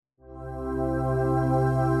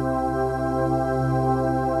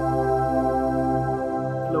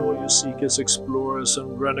seekers, explorers,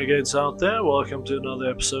 and renegades out there. Welcome to another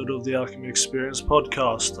episode of the Alchemy Experience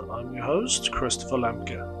podcast. I'm your host, Christopher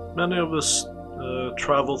Lemke. Many of us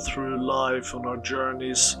travel through life on our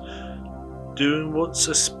journeys, doing what's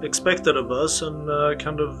expected of us, and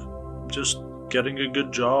kind of just getting a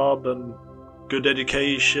good job and good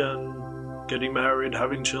education, getting married,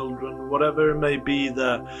 having children, whatever it may be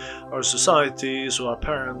that our societies or our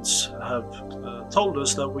parents have told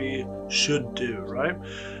us that we should do, right?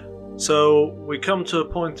 So we come to a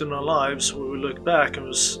point in our lives where we look back and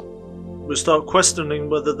we start questioning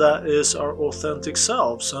whether that is our authentic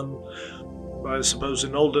selves. And I suppose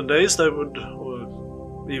in olden days they would,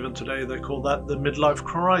 or even today they call that the midlife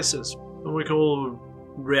crisis. And we can all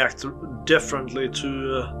react differently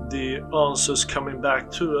to the answers coming back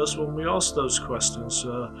to us when we ask those questions.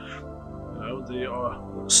 The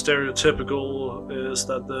stereotypical is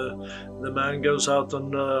that the man goes out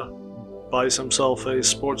and buys himself a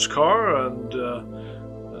sports car, and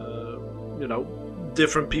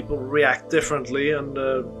different people react differently, and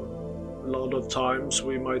a lot of times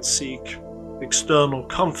we might seek external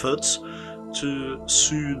comforts to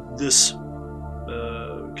soothe this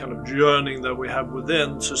kind of yearning that we have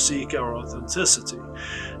within to seek our authenticity.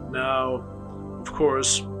 Now, of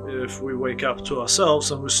course, if we wake up to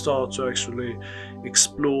ourselves and we start to actually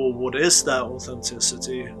explore what is that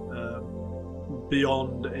authenticity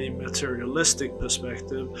beyond a materialistic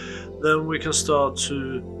perspective, then we can start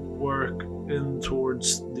to work in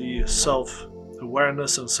towards the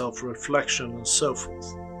self-awareness and self-reflection and so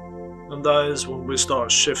forth. And that is when we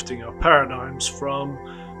start shifting our paradigms from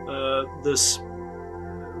this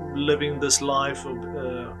living this life of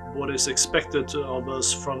what is expected of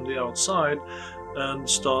us from the outside, and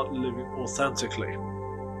start living authentically.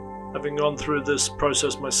 Having gone through this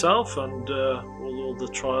process myself, and all the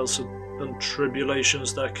trials and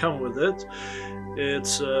tribulations that come with it,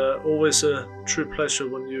 it's always a true pleasure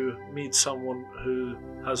when you meet someone who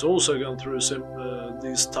has also gone through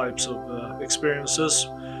these types of experiences.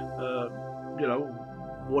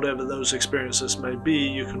 Whatever those experiences may be,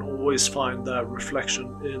 you can always find that reflection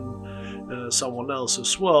in someone else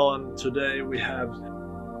as well. And today we have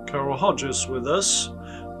Carol Hodges with us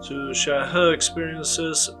to share her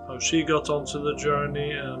experiences, how she got onto the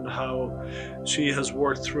journey, and how she has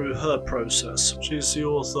worked through her process. She's the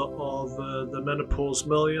author of The Menopause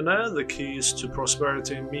Millionaire, The Keys to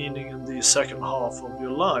Prosperity and Meaning in the Second Half of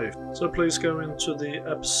Your Life. So please go into the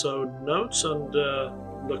episode notes and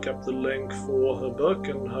look up the link for her book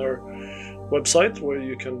and her website, where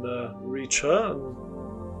you can reach her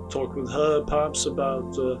and talk with her perhaps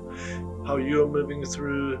about how you're moving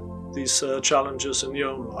through these challenges in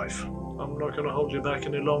your own life. I'm not going to hold you back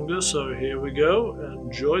any longer, so here we go.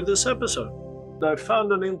 Enjoy this episode. I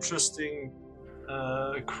found an interesting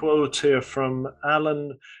quote here from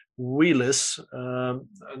Alan Wheelis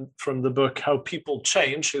from the book How People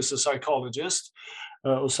Change. He's a psychologist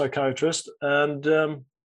or psychiatrist, and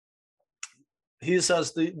he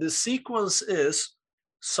says the sequence is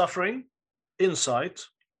suffering, insight,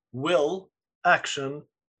 will, action,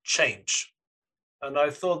 change. And I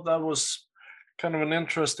thought that was kind of an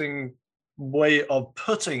interesting way of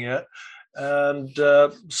putting it. And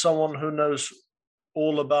someone who knows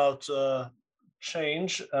all about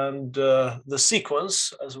change and the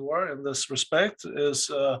sequence, as it were, in this respect, is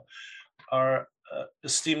our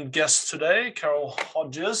esteemed guest today, Carol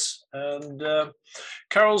Hodges. And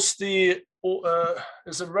Carol's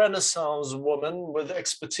is a Renaissance woman with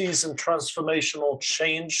expertise in transformational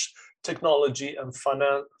change, technology, and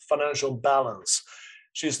financial balance.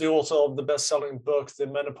 She's the author of the best-selling book, The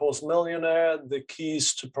Menopause Millionaire, The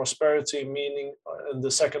Keys to Prosperity and Meaning in the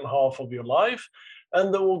Second Half of Your Life,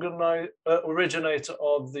 and the originator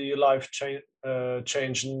of the Life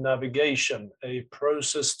Change Navigation, a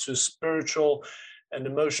process to spiritual and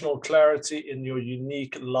emotional clarity in your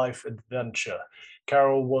unique life adventure.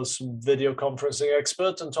 Carol was video conferencing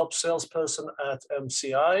expert and top salesperson at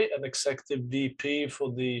MCI, and executive VP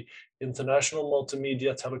for the International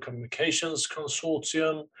Multimedia Telecommunications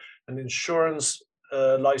Consortium, an insurance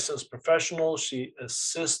licensed professional. She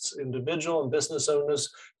assists individual and business owners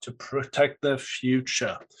to protect their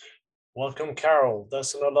future. Welcome, Carol.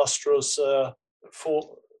 That's an illustrious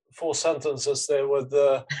four sentences there with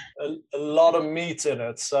a lot of meat in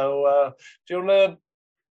it. So do you want to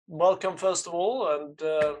welcome first of all, and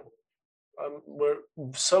we're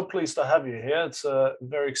so pleased to have you here. It's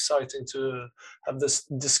very exciting to have this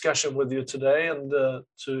discussion with you today, and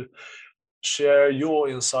to share your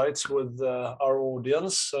insights with our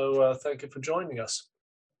audience. So thank you for joining us.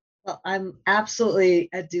 Well, I'm absolutely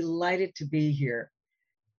delighted to be here,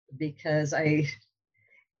 because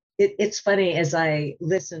it's funny as I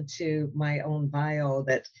listen to my own bio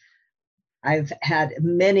that I've had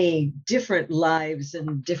many different lives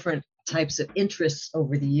and different types of interests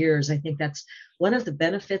over the years. I think that's one of the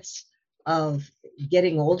benefits of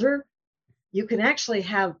getting older. You can actually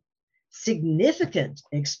have significant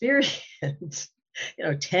experience,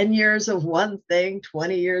 10 years of one thing,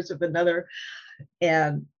 20 years of another.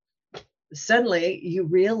 And suddenly you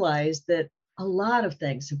realize that a lot of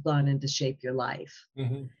things have gone in to shape your life.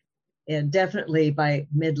 Mm-hmm. And definitely by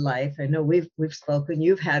midlife, I know we've spoken,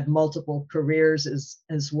 you've had multiple careers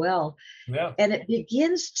as well. Yeah. And it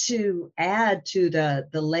begins to add to the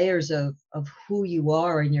layers of who you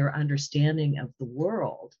are and your understanding of the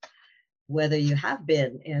world, whether you have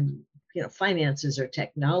been in finances or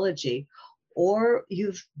technology, or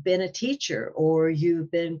you've been a teacher, or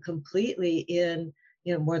you've been completely in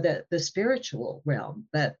more the spiritual realm.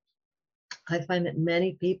 But I find that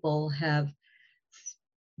many people have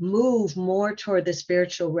moved more toward the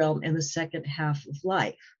spiritual realm in the second half of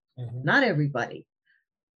life. Mm-hmm. Not everybody,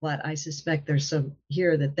 but I suspect there's some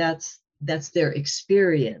here that's their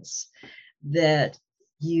experience, that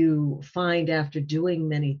you find after doing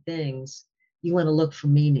many things, you want to look for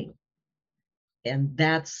meaning. And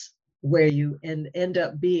that's where you end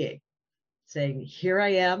up being, saying, here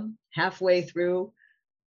I am halfway through.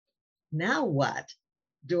 Now what?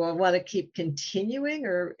 Do I want to keep continuing,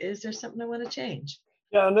 or is there something I want to change?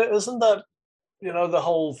 Yeah, and isn't that, the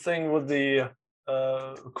whole thing with the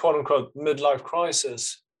quote unquote midlife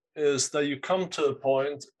crisis is that you come to a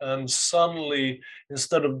point and suddenly,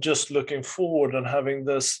 instead of just looking forward and having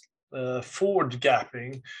this forward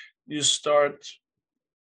gapping, you start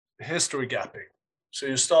history gapping. So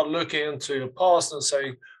you start looking into your past and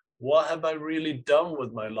saying, what have I really done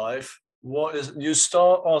with my life? You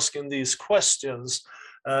start asking these questions.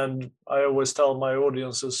 And I always tell my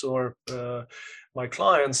audiences or my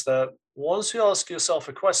clients that once you ask yourself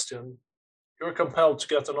a question, you're compelled to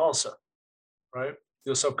get an answer, right?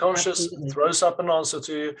 Your subconscious Absolutely. throws up an answer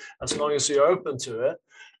to you as long as you're open to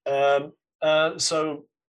it. So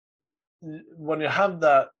when you have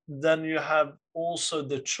that, then you have also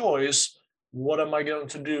the choice, what am I going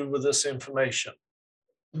to do with this information?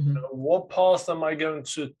 Mm-hmm. What path am I going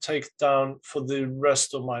to take down for the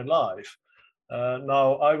rest of my life?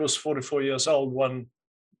 Now, I was 44 years old when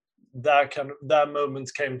that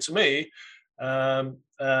moment came to me, and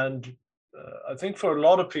I think for a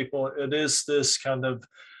lot of people, it is this kind of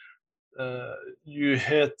you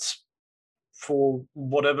hit, for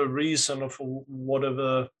whatever reason or for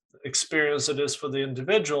whatever experience it is for the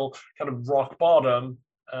individual, kind of rock bottom,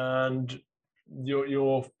 and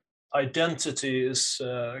your identity is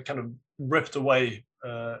kind of ripped away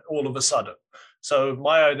all of a sudden. So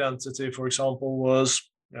my identity, for example, was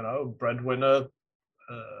breadwinner,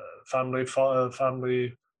 family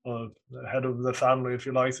head of the family, if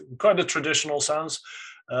you like, quite a traditional sense.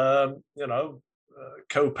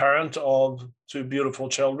 Co-parent of two beautiful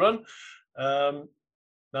children.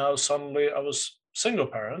 Now suddenly I was single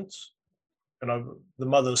parent. The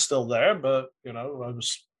mother's still there, but I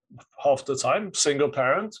was half the time single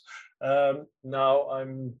parent. Now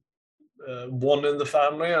I'm one in the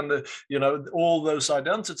family, and all those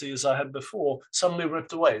identities I had before suddenly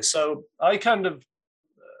ripped away. So I kind of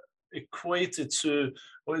equate it to,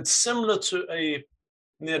 well, it's similar to a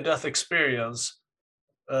near-death experience,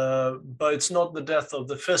 but it's not the death of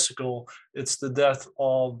the physical, it's the death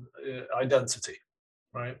of identity,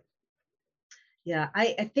 right? Yeah,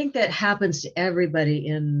 I think that happens to everybody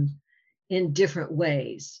in different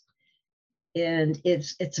ways. And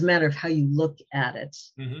it's a matter of how you look at it.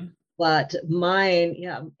 Mm-hmm. But mine,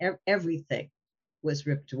 everything was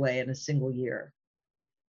ripped away in a single year.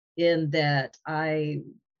 In that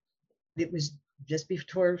it was just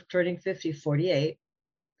before turning 50, 48.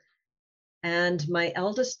 And my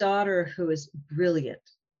eldest daughter, who is brilliant,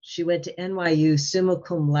 she went to NYU summa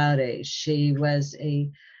cum laude. She was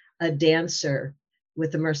a dancer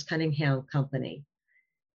with the Merce Cunningham Company.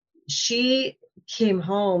 She came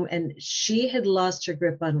home and she had lost her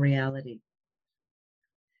grip on reality.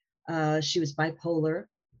 She was bipolar.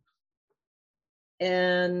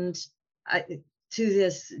 And to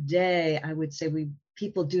this day, I would say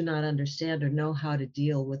people do not understand or know how to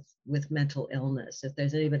deal with mental illness. If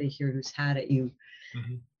there's anybody here who's had it,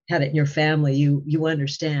 Mm-hmm. had it in your family, you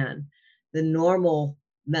understand. The normal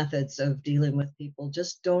methods of dealing with people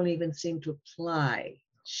just don't even seem to apply.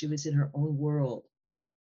 She was in her own world.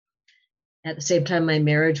 At the same time, my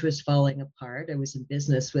marriage was falling apart. I was in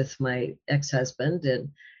business with my ex-husband, and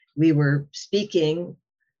we were speaking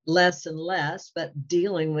less and less, but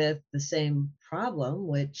dealing with the same problem,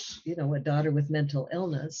 which, a daughter with mental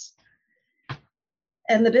illness.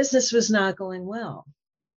 And the business was not going well.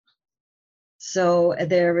 So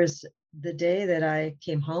there was the day that I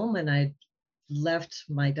came home and I left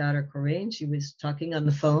my daughter Corinne. She was talking on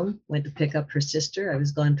the phone, went to pick up her sister. I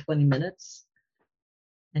was gone 20 minutes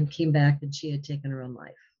and came back and she had taken her own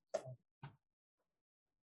life.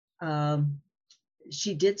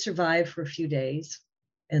 She did survive for a few days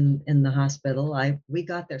in the hospital. We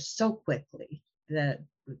got there so quickly that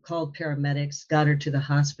we called paramedics, got her to the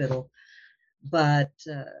hospital. But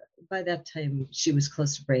by that time, she was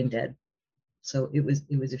close to brain dead. So it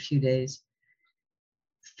was a few days.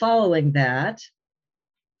 Following that,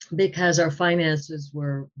 because our finances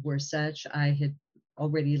were such, I had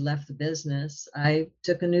already left the business. I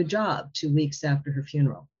took a new job 2 weeks after her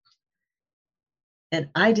funeral. And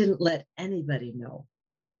I didn't let anybody know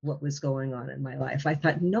what was going on in my life. I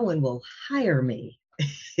thought no one will hire me.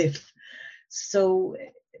 So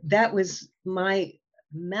that was my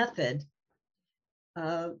method.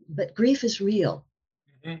 But grief is real.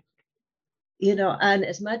 Mm-hmm. You know, and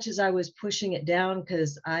as much as I was pushing it down,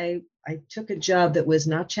 because I took a job that was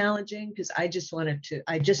not challenging, because I just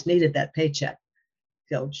needed that paycheck.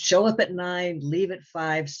 So show up at 9, leave at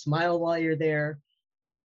 5, smile while you're there,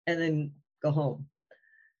 and then go home.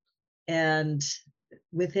 And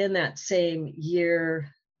within that same year,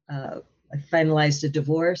 I finalized a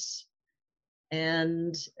divorce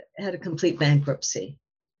and had a complete bankruptcy.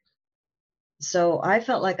 So I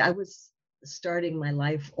felt like I was starting my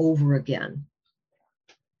life over again,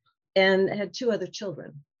 and had 2 other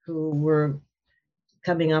children who were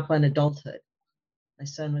coming up on adulthood. My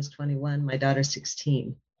son was 21, my daughter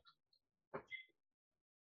 16.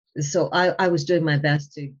 So I was doing my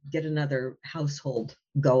best to get another household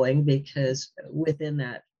going, because within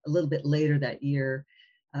that, a little bit later that year,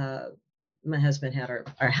 my husband had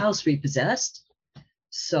our house repossessed.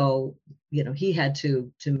 So, you know, he had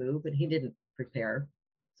to move, and he didn't prepare.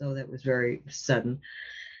 So that was very sudden.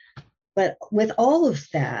 But with all of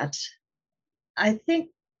that, I think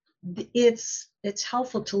it's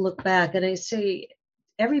helpful to look back, and I say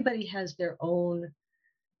everybody has their own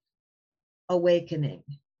awakening.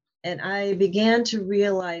 And I began to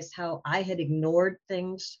realize how I had ignored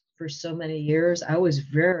things for so many years. I was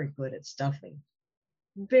very good at stuffing,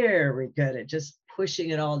 very good at just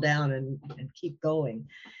pushing it all down and keep going.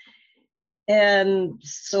 And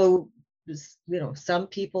so, you know, some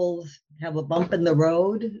people have a bump in the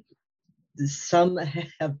road, some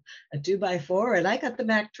have a 2x4, and I got the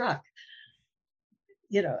Mack truck,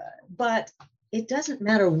 you know. But it doesn't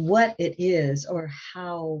matter what it is or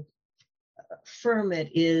how firm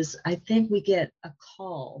it is. I think we get a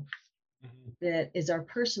call that is our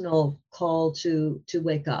personal call to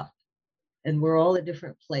wake up, and we're all at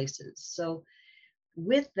different places. So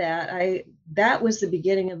with that, that was the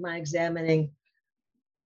beginning of my examining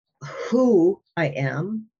who I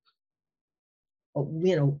am.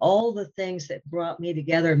 You know, all the things that brought me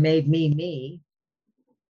together made me,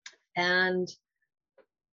 and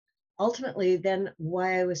ultimately then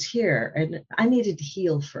why I was here. And I needed to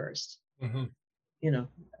heal first. Mm-hmm. You know,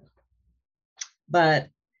 but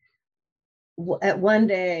at one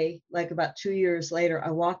day, like about 2 years later,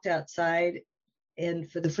 I walked outside,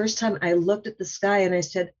 and for the first time I looked at the sky and I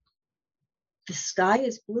said, the sky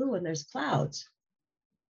is blue and there's clouds,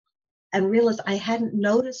 and realized I hadn't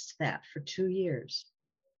noticed that for 2 years.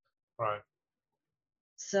 Right.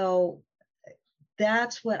 So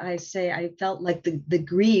that's what I say. I felt like the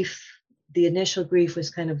grief, the initial grief,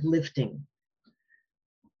 was kind of lifting.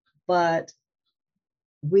 But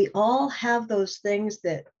we all have those things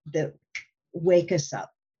that wake us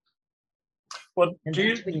up. Well, do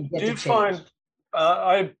you find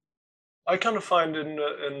I kind of find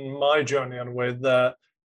in my journey anyway that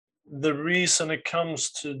the reason it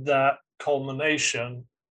comes to that culmination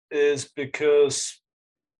is because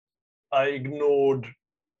I ignored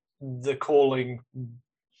the calling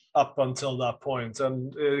up until that point,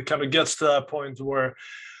 and it kind of gets to that point where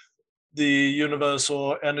the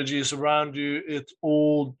universal energies around you, it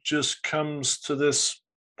all just comes to this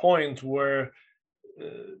point where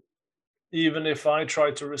even if I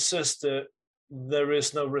try to resist it, there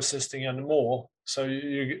is no resisting anymore. So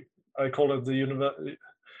I call it the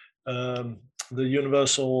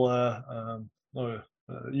universal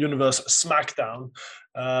universe smackdown,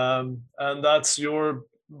 and that's your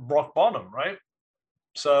rock bottom, right?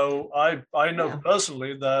 So I know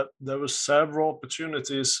personally that there were several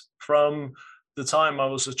opportunities from the time I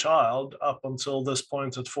was a child up until this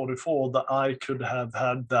point at 44 that I could have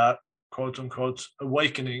had that quote unquote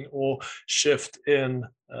awakening or shift in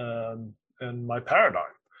my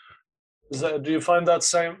paradigm. Do you find that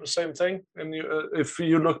same thing if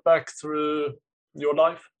you look back through your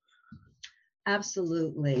life?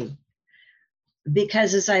 Absolutely.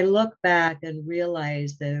 Because as I look back and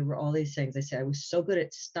realize there were all these things, I said I was so good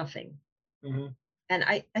at stuffing. Mm-hmm. And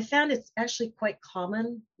I found it's actually quite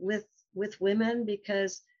common with women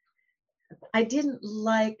because I didn't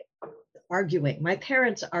like arguing. My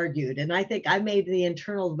parents argued, and I think I made the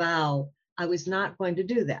internal vow I was not going to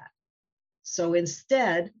do that. So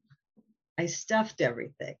instead, I stuffed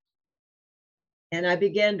everything. And I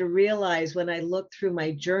began to realize when I looked through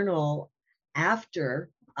my journal after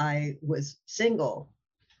I was single,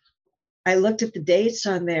 I looked at the dates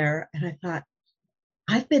on there and I thought,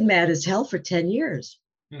 I've been mad as hell for 10 years.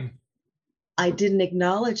 Mm. I didn't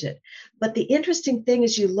acknowledge it. But the interesting thing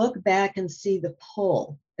is you look back and see the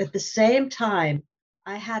pull. At the same time,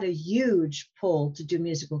 I had a huge pull to do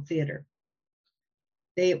musical theater.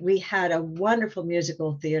 We had a wonderful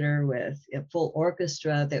musical theater with a full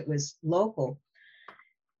orchestra that was local.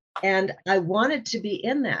 And I wanted to be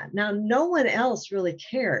in that. Now, no one else really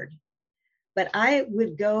cared, but I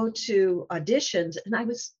would go to auditions and I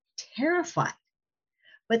was terrified.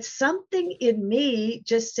 But something in me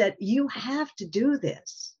just said, you have to do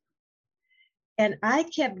this. And I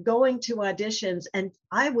kept going to auditions and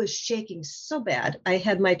I was shaking so bad. I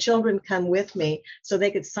had my children come with me so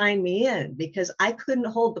they could sign me in because I couldn't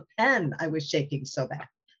hold the pen. I was shaking so bad.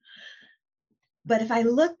 But if I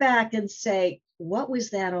look back and say, what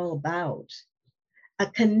was that all about? A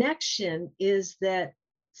connection is that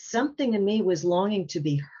something in me was longing to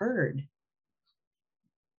be heard.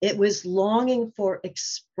 It was longing for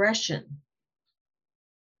expression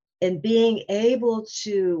and being able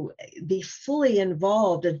to be fully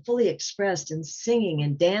involved and fully expressed in singing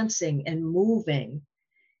and dancing and moving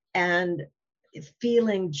and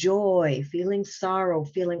feeling joy, feeling sorrow,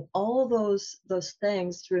 feeling all those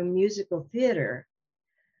things through musical theater.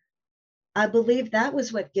 I believe that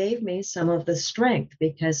was what gave me some of the strength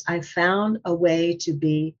because I found a way to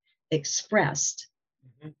be expressed.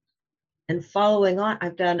 Mm-hmm. And following on,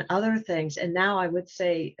 I've done other things. And now I would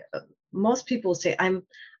say, most people say,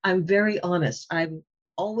 I'm very honest. I'm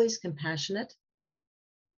always compassionate.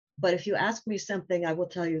 But if you ask me something, I will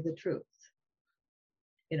tell you the truth.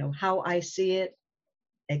 You know, how I see it,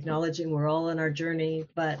 acknowledging we're all on our journey,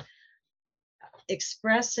 but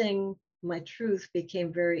expressing my truth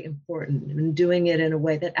became very important and doing it in a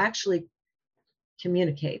way that actually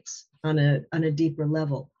communicates on a deeper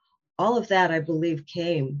level. All of that, I believe,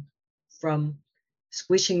 came from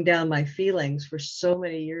squishing down my feelings for so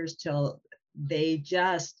many years till they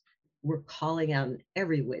just were calling out in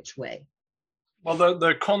every which way. Well,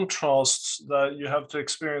 there are contrasts that you have to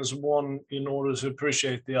experience one in order to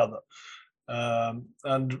appreciate the other.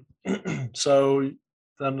 And so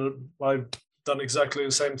then I've done exactly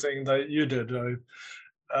the same thing that you did. I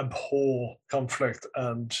abhor conflict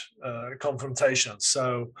and confrontation.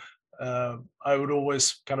 So I would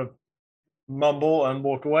always kind of mumble and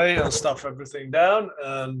walk away and stuff everything down.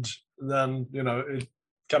 And then, you know, it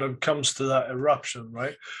kind of comes to that eruption,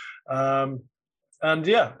 right? And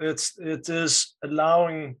yeah, it is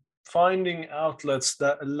finding outlets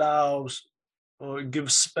that allows or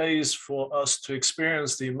gives space for us to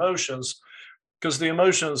experience the emotions, because the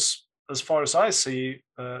emotions, as far as I see,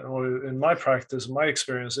 or in my practice, my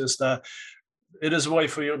experience is that it is a way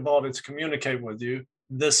for your body to communicate with you.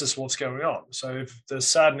 This is what's going on. So if there's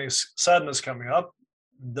sadness coming up,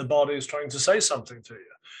 the body is trying to say something to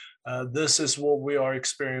you. This is what we are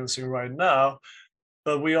experiencing right now.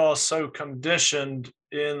 But we are so conditioned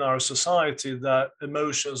in our society that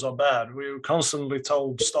emotions are bad. We're constantly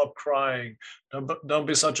told, stop crying, don't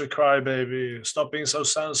be such a crybaby, stop being so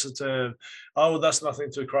sensitive. Oh, that's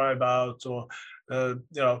nothing to cry about, or you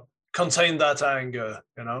know, contain that anger.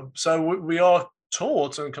 You know, so we are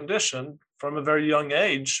taught and conditioned from a very young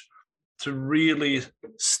age to really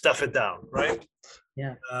stuff it down, right?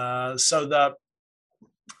 Yeah. So that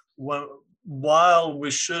while we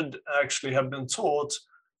should actually have been taught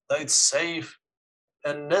that it's safe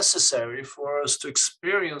and necessary for us to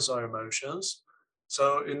experience our emotions.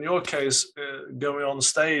 So in your case, going on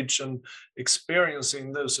stage and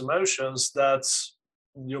experiencing those emotions, that's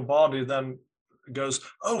your body then goes,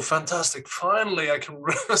 oh, fantastic, finally I can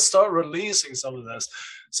start releasing some of this.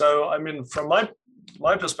 So I mean, from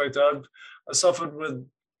my perspective, I suffered with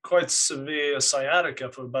quite severe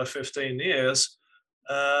sciatica for about 15 years.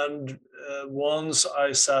 And once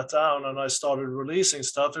I sat down and I started releasing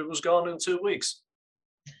stuff, it was gone in 2 weeks,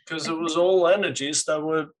 because it was all energies that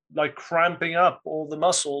were like cramping up all the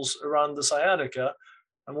muscles around the sciatica.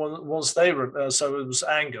 And once they were, so it was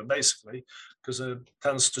anger basically, because it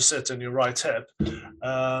tends to sit in your right hip.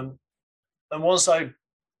 And once I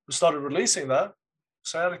started releasing that,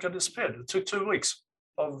 sciatica disappeared. It took 2 weeks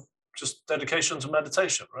of just dedication to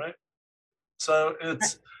meditation, right? So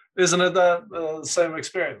isn't it that same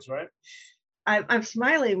experience, right? I'm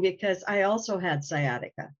smiling because I also had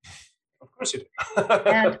sciatica. Of course you do.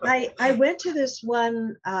 And I went to this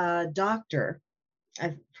one doctor,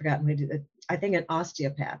 I've forgotten who did it, I think an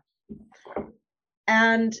osteopath.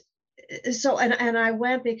 And so, and I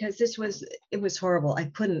went because it was horrible. I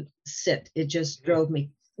couldn't sit. It just drove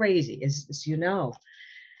me crazy, as you know.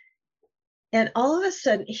 And all of a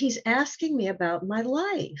sudden, he's asking me about my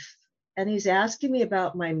life. And he's asking me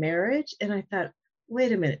about my marriage. And I thought,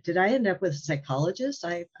 wait a minute, did I end up with a psychologist?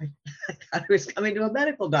 I thought I was coming to a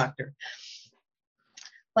medical doctor.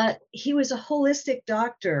 But he was a holistic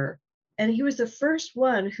doctor. And he was the first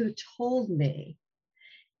one who told me,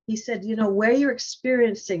 he said, you know, where you're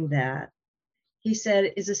experiencing that, he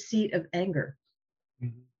said, is a seat of anger.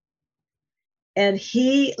 Mm-hmm. And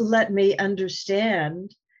he let me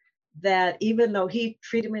understand that even though he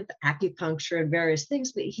treated me with acupuncture and various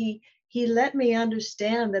things, but he let me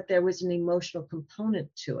understand that there was an emotional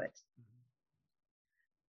component to it.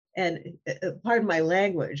 And pardon my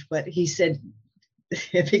language, but he said,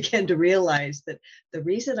 I began to realize that the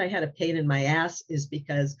reason I had a pain in my ass is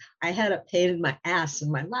because I had a pain in my ass in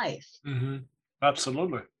my life. Mm-hmm.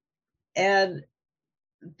 Absolutely. And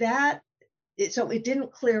so it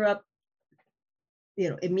didn't clear up, you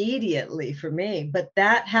know, immediately for me, but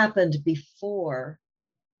that happened before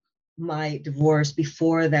my divorce,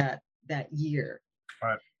 before that year.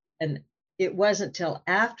 Right. And it wasn't till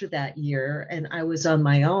after that year and I was on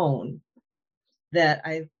my own that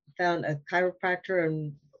I found a chiropractor,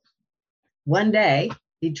 and one day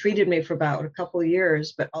he treated me for about a couple of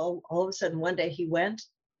years, but all of a sudden one day he went,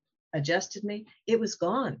 adjusted me, it was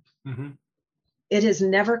gone. Mm-hmm. It has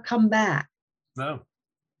never come back. No.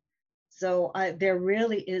 So there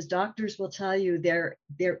really is, doctors will tell you there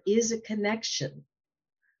is a connection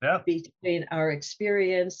between our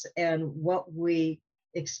experience and what we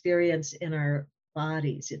experience in our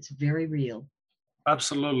bodies. It's very real.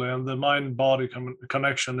 Absolutely. And the mind-body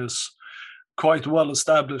connection is quite well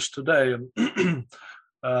established today.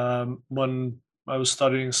 And when I was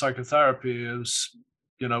studying psychotherapy, it was,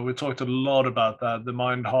 you know, we talked a lot about that, the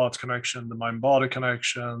mind-heart connection, the mind-body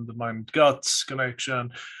connection, the mind-guts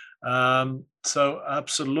connection. So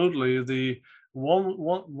absolutely,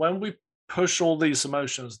 when we push all these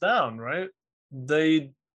emotions down, right,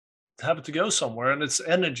 they have to go somewhere, and it's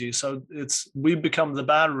energy. So we become the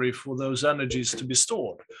battery for those energies to be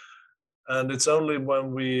stored. And it's only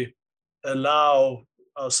when we allow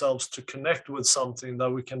ourselves to connect with something that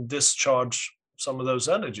we can discharge some of those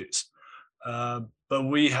energies. But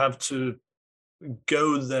we have to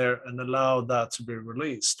go there and allow that to be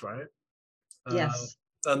released, right? Yes.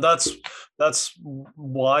 And that's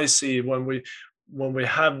why I see when we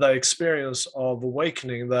have that experience of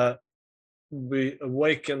awakening, that we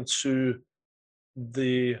awaken to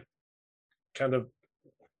the kind of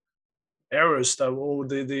errors that all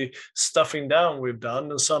the stuffing down we've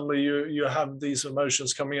done, and suddenly you have these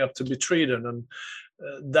emotions coming up to be treated, and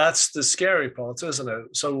that's the scary part, isn't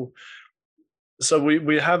it? So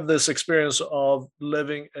we have this experience of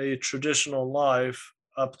living a traditional life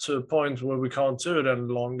up to a point where we can't do it any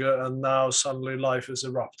longer, and now suddenly life is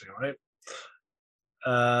erupting, right?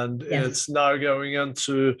 And yes, it's now going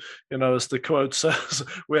into, you know, as the quote says,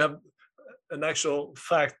 we have an actual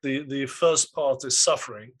fact, the first part is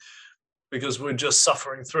suffering, because we're just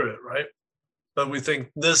suffering through it, right? But we think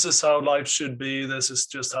this is how life should be, this is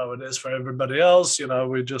just how it is for everybody else, you know,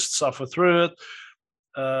 we just suffer through it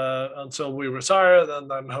until we retire, and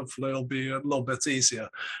then hopefully it'll be a little bit easier.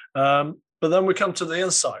 But then we come to the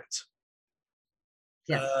insight.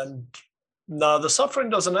 Yes. And now the suffering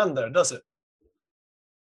doesn't end there, does it?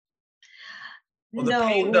 Well, the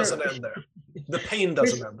pain doesn't end there. The pain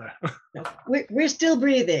doesn't end there. No, we're still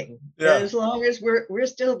breathing. Yeah. As long as we're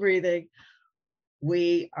still breathing,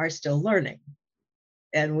 we are still learning.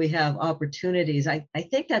 And we have opportunities. I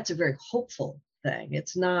think that's a very hopeful thing.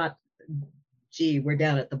 It's not, gee, we're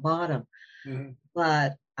down at the bottom. Mm-hmm.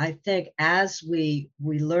 But I think as we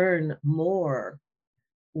learn more,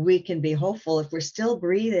 we can be hopeful. If we're still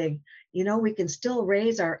breathing, you know, we can still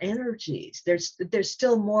raise our energies. There's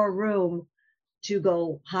still more room to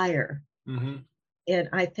go higher. Mm-hmm. And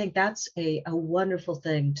I think that's a wonderful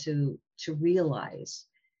thing to realize.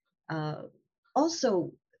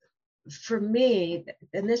 Also, for me,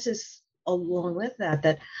 and this is along with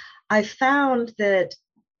that I found that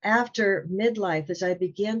after midlife, as I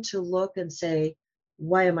began to look and say,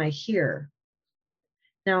 why am I here?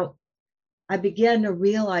 Now, I began to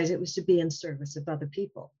realize it was to be in service of other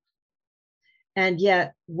people. And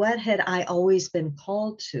yet, what had I always been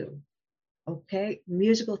called to? Okay,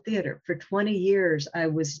 musical theater. For 20 years, I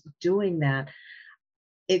was doing that.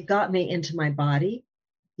 It got me into my body.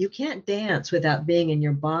 You can't dance without being in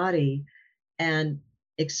your body and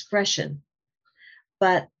expression.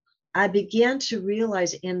 But I began to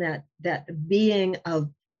realize in that being of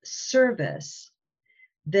service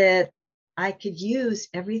that I could use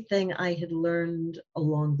everything I had learned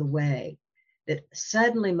along the way, that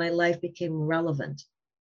suddenly my life became relevant,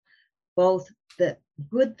 both the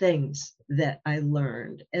good things that I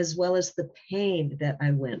learned as well as the pain that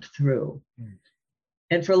I went through. Mm.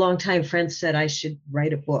 And for a long time, friends said I should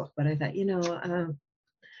write a book, but I thought,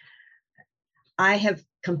 I have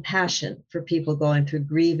compassion for people going through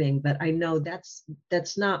grieving, but I know that's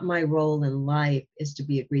not my role in life, is to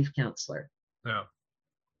be a grief counselor. Yeah.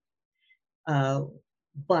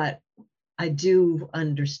 But I do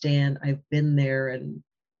understand. I've been there, and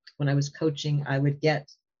when I was coaching, I would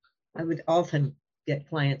often get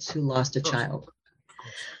clients who lost a child. Of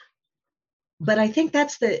course. But I think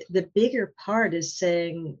that's the bigger part, is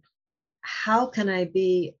saying, how can I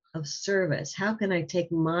be of service? How can I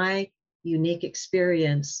take my unique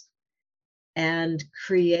experience and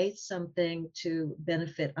create something to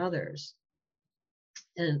benefit others?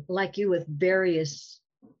 And like you, with various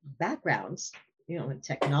backgrounds, in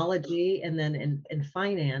technology and then in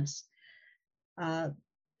finance,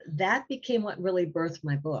 that became what really birthed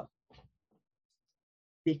my book.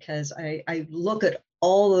 Because I look at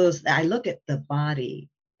all those, I look at the body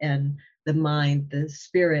and the mind, the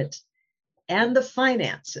spirit, and the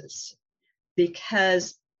finances,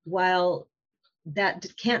 because while that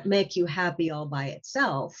can't make you happy all by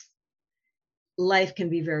itself, life can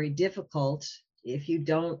be very difficult if you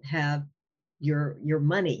don't have your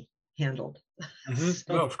money handled.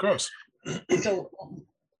 Mm-hmm. No, of course. So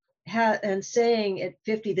and saying at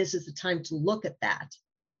 50, this is the time to look at that,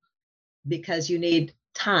 because you need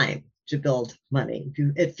time to build money.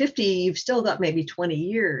 At 50, you've still got maybe 20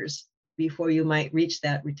 years before you might reach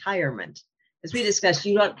that retirement. As we discussed,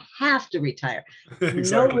 you don't have to retire.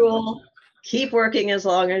 Exactly. No rule, keep working as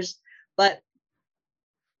long as, but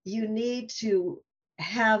you need to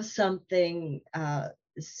have something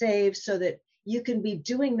saved so that you can be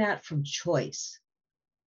doing that from choice.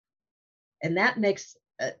 And that makes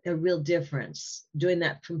a real difference, doing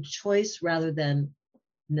that from choice rather than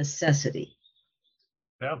necessity.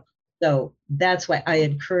 Yeah. So that's why I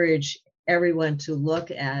encourage everyone to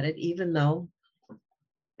look at it, even though,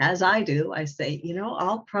 as I do, I say,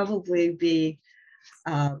 I'll probably be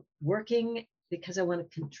working because I want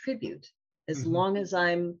to contribute as long as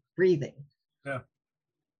I'm breathing. Yeah.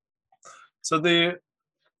 So the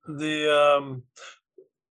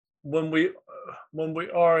when we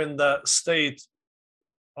are in that state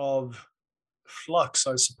of flux,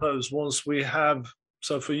 I suppose, once we have,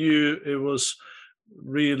 so for you, it was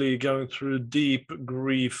really going through deep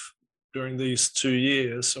grief during these 2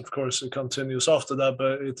 years. Of course, it continues after that,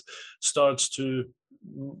 but it starts to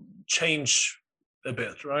change a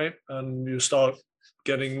bit, right? And you start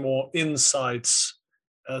getting more insights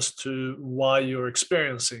as to why you're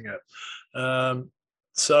experiencing it.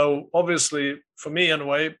 So obviously, for me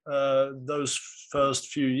anyway, those first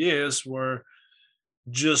few years were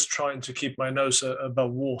just trying to keep my nose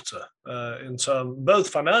above water, in terms both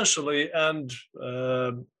financially and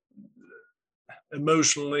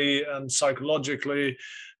emotionally and psychologically.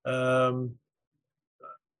 Do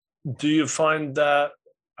you find that,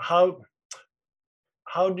 how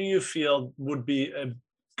do you feel would be a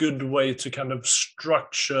good way to kind of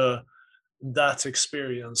structure that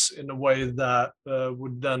experience in a way that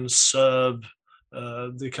would then serve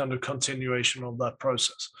the kind of continuation of that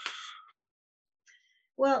process?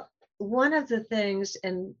 Well, one of the things,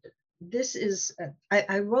 and this is,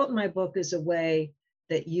 I wrote my book as a way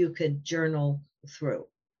that you could journal through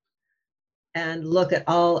and look at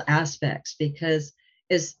all aspects, because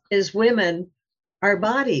as women, our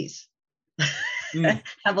bodies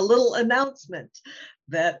have a little announcement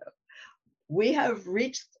that we have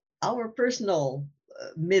reached our personal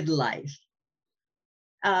midlife.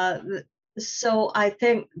 So I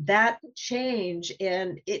think that change,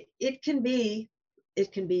 and it can be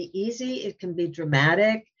easy, it can be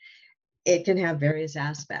dramatic, it can have various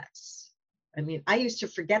aspects. I mean, I used to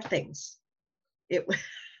forget things.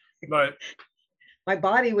 Right. My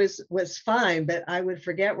body was fine, but I would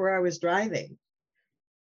forget where I was driving.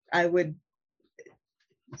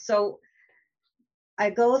 So I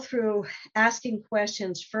go through asking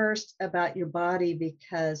questions first about your body,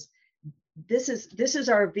 because this is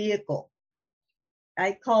our vehicle.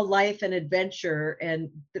 I call life an adventure, and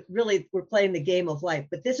really we're playing the game of life,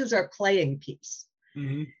 but this is our playing piece.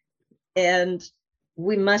 Mm-hmm. And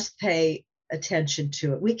we must pay attention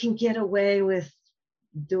to it. We can get away with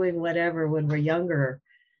doing whatever when we're younger,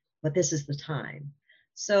 but this is the time.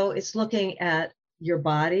 So it's looking at your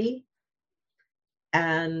body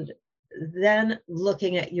and then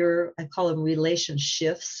looking at your, I call them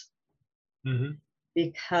relationships, Mm-hmm.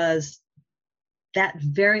 because that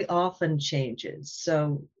very often changes.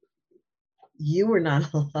 So you are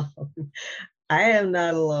not alone. I am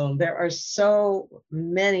not alone. There are so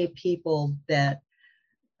many people that,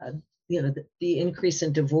 uh, the increase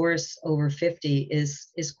in divorce over 50 is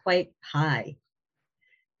quite high.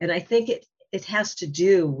 And I think it has to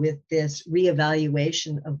do with this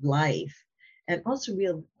reevaluation of life and also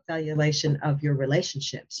reevaluation of your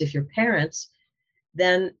relationships. If you're parents,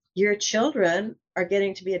 then your children are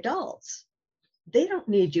getting to be adults. They don't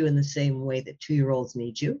need you in the same way that 2-year-olds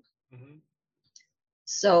need you. Mm-hmm.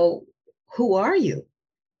 So who are you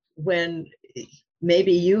when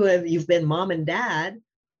maybe you've been mom and dad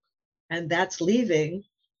and that's leaving?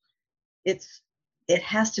 It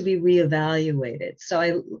has to be reevaluated. So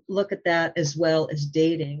I look at that as well as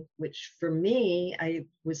dating, which for me, I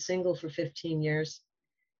was single for 15 years.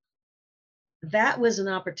 That was an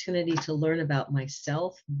opportunity to learn about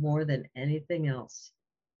myself more than anything else.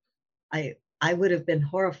 I would have been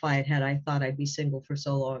horrified had I thought I'd be single for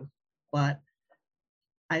so long. But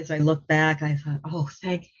as I look back, I thought, oh,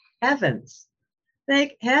 heavens,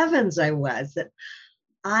 thank heavens I was, that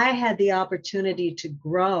I had the opportunity to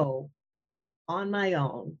grow on my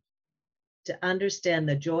own, to understand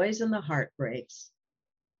the joys and the heartbreaks,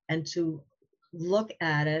 and to look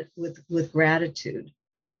at it with gratitude.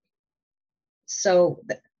 So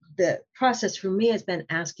the process for me has been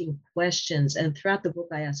asking questions. And throughout the book,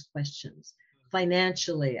 I ask questions.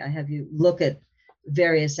 Financially, I have you look at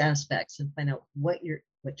various aspects and find out what you're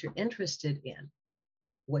interested in,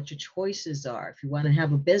 what your choices are. If you want to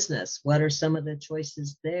have a business, what are some of the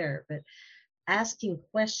choices there? But asking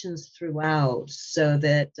questions throughout so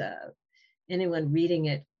that anyone reading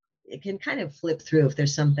it can kind of flip through if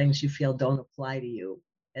there's some things you feel don't apply to you,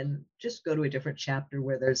 and just go to a different chapter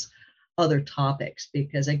where there's other topics,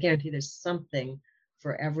 because I guarantee there's something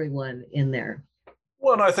for everyone in there.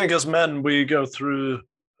 Well, and I think as men, we go through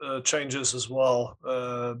changes as well,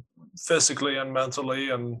 physically and mentally,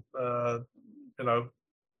 and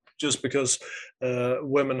just because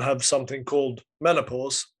women have something called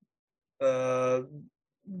menopause, and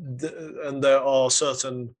there are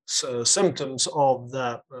certain symptoms of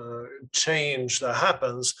that change that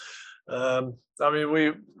happens. I mean,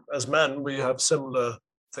 we as men, we have similar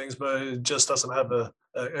things, but it just doesn't have a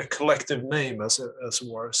collective name, as it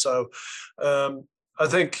were. So I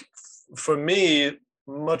think for me,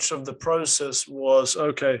 much of the process was,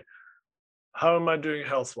 okay, how am I doing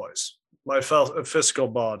health-wise? My physical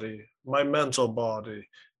body, my mental body,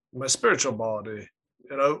 my spiritual body.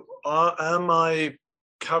 Am I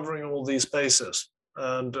covering all these bases?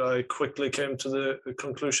 And I quickly came to the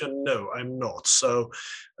conclusion, no, I'm not. So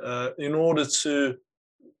in order to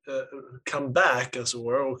come back, as it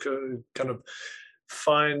were, or kind of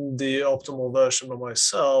find the optimal version of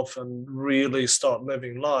myself and really start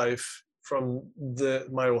living life from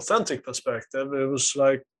my authentic perspective, it was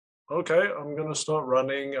like, okay, I'm going to start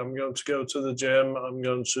running. I'm going to go to the gym. I'm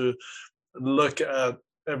going to look at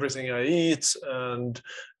everything I eat and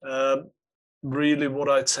really what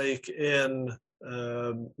I take in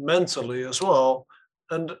mentally as well,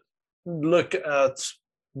 and look at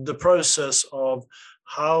the process of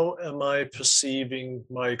how am I perceiving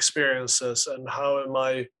my experiences and how am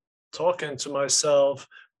I talking to myself?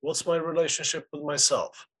 What's my relationship with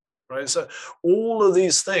myself? Right. So all of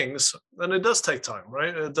these things, and it does take time,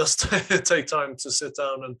 right? It does take time to sit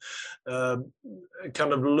down and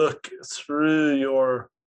kind of look through your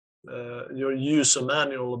user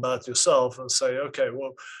manual about yourself and say, okay,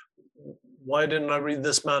 well, why didn't I read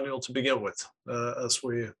this manual to begin with? As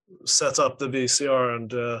we set up the VCR,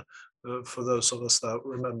 and for those of us that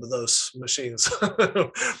remember those machines,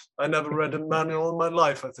 I never read a manual in my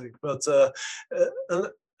life, I think, but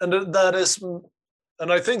and that is.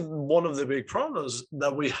 And I think one of the big problems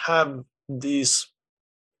that we have these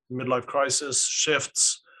midlife crisis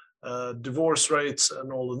shifts, divorce rates,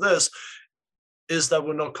 and all of this is that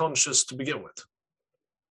we're not conscious to begin with.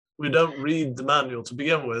 We don't read the manual to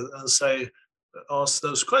begin with and ask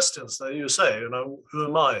those questions that you say, who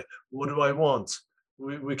am I? What do I want?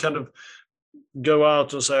 We kind of go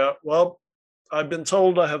out and say, well, I've been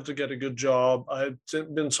told I have to get a good job. I've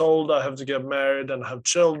been told I have to get married and have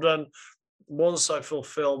children. Once I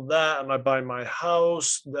fulfill that and I buy my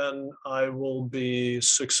house, then I will be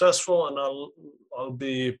successful and I'll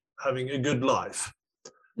be having a good life.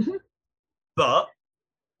 Mm-hmm. But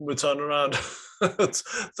we turn around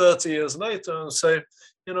 30 years later and say,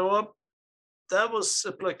 you know what, that was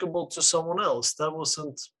applicable to someone else. That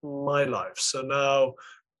wasn't my life. So now,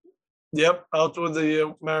 yep, out with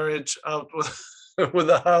the marriage, out with with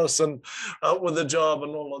the house, and out with the job,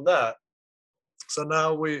 and all of that. So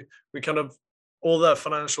now we kind of, all that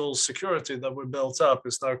financial security that we built up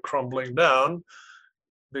is now crumbling down,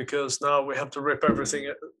 because now we have to rip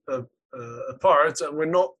everything apart, and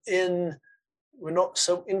we're not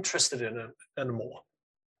so interested in it anymore.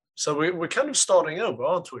 So we're kind of starting over,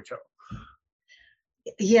 aren't we, Carol?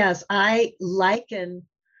 Yes, I liken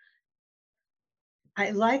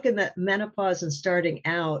that menopause and starting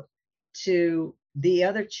out to the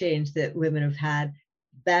other change that women have had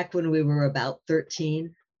back when we were about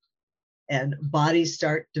 13 and bodies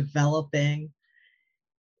start developing,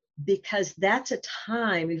 because that's a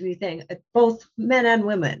time, if you think, both men and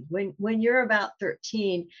women, when you're about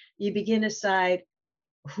 13, you begin to decide,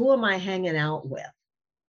 who am I hanging out with?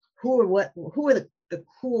 Who are the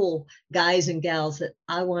cool guys and gals that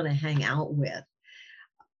I want to hang out with?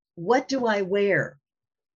 What do I wear?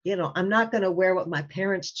 I'm not going to wear what my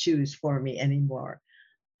parents choose for me anymore.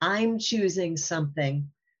 I'm choosing something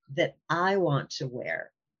that I want to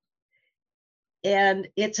wear. And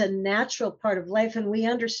it's a natural part of life, and we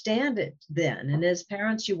understand it then. And as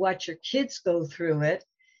parents, you watch your kids go through it,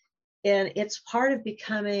 and it's part of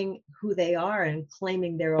becoming who they are and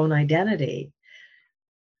claiming their own identity.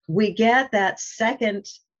 We get that second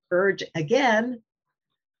urge again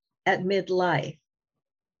at midlife.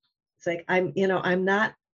 It's like, I'm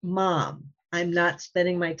not mom. I'm not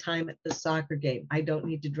spending my time at the soccer game. I don't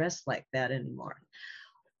need to dress like that anymore.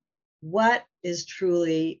 What is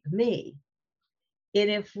truly me? And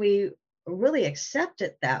if we really accept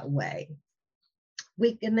it that way,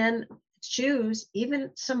 we can then choose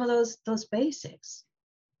even some of those basics.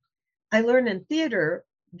 I learned in theater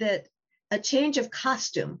that a change of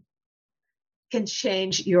costume can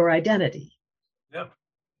change your identity. Yeah.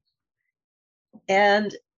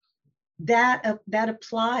 And that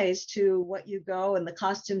applies to what you go and the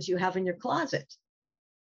costumes you have in your closet,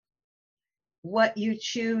 what you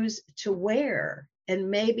choose to wear,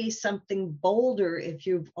 and maybe something bolder if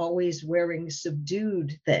you're always wearing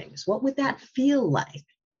subdued things. What would that feel like?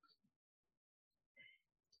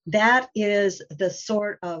 That is the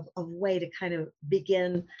sort of way to kind of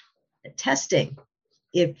begin testing,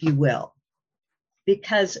 if you will.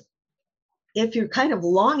 Because if you're kind of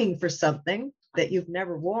longing for something that you've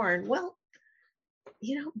never worn, well,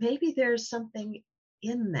 maybe there's something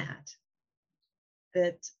in that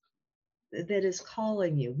is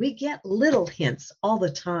calling you. We get little hints all the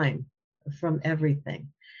time from everything,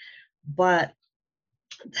 but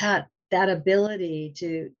that ability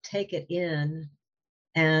to take it in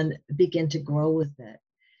and begin to grow with it.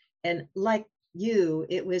 And like you,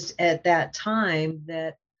 it was at that time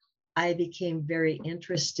that I became very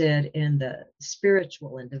interested in the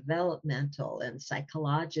spiritual and developmental and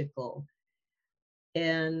psychological,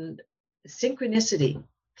 and synchronicity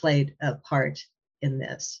played a part in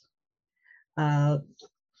this,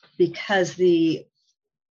 because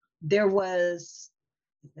there was,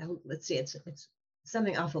 let's see, it's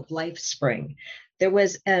something off of LifeSpring. There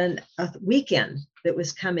was a weekend that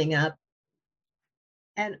was coming up,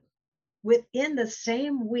 and within the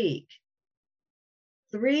same week,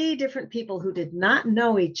 3 different people who did not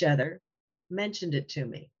know each other mentioned it to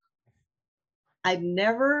me. I'd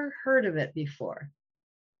never heard of it before.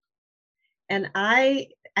 And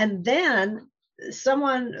then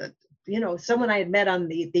someone I had met on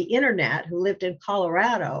the internet who lived in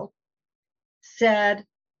Colorado said,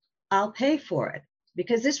 I'll pay for it,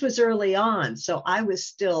 because this was early on. So I was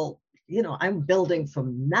still, I'm building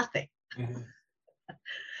from nothing. Mm-hmm.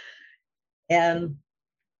 And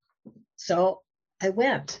so I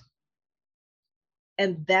went,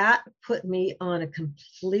 and that put me on a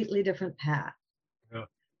completely different path. Yeah.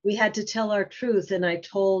 We had to tell our truth, and I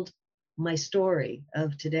told my story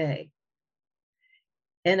of today.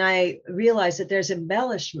 And I realized that there's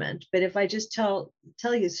embellishment, but if I just tell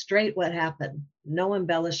you straight what happened, no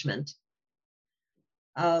embellishment,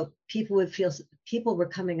 people were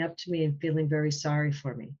coming up to me and feeling very sorry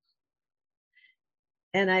for me.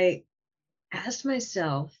 And I asked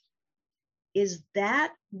myself, is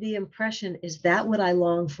that the impression? Is that what I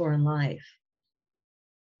long for in life?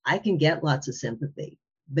 I can get lots of sympathy,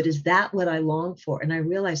 but is that what I long for? And I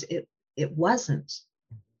realized it wasn't.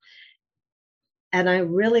 And I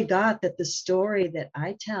really got that the story that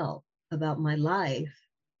I tell about my life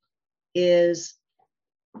does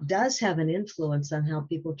have an influence on how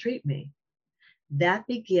people treat me. That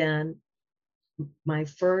began my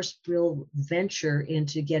first real venture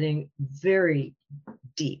into getting very,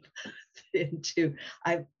 deep into,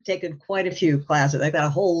 I've taken quite a few classes. I've got a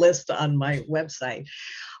whole list on my website,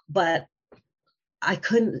 but I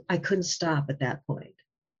couldn't stop at that point.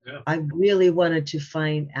 Yeah. I really wanted to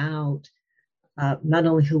find out not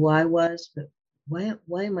only who I was, but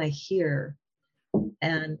why am I here,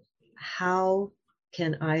 and how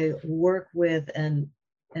can I work with and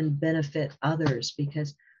benefit others,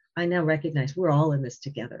 because I now recognize we're all in this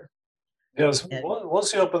together. Yes, And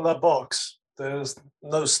once you open that box, there's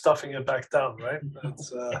no stuffing it back down, right?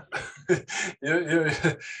 It's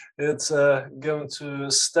it's going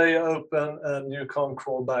to stay open, and you can't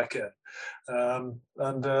crawl back in.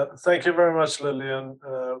 And thank you very much, Lillian.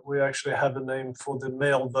 We actually have a name for the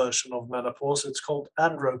male version of menopause. It's called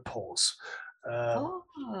andropause. oh,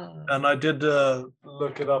 And I did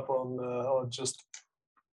look it up on, or just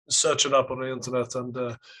search it up on the internet,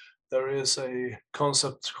 and there is a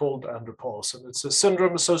concept called andropause, and it's a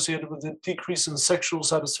syndrome associated with a decrease in sexual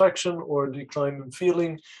satisfaction or a decline in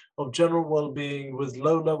feeling of general well-being with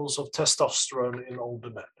low levels of testosterone in older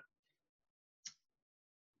men.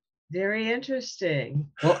 very interesting.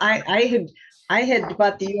 Well, I had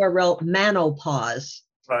bought the URL Manopause,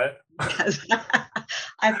 Right. because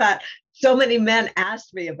I thought so many men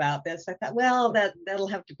asked me about this. I thought, well, that'll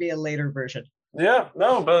have to be a later version. Yeah,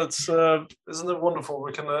 no, but it's, isn't it wonderful?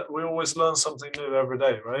 We always learn something new every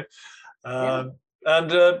day, right? Yeah.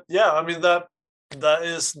 And yeah, I mean that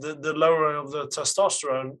is the lowering of the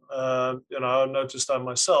testosterone. You know, I noticed that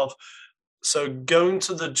myself. So going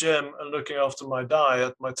to the gym and looking after my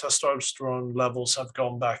diet, my testosterone levels have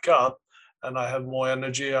gone back up, and I have more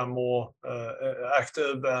energy. I'm more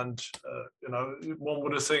active, and you know, one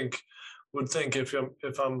would think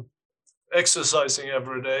if I'm exercising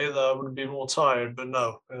every day that I would be more tired, but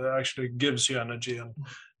no, it actually gives you energy and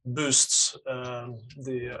boosts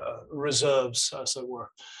the reserves, as it were.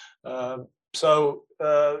 So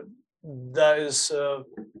that is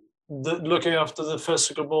looking after the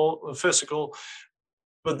physical,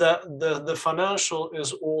 but that the financial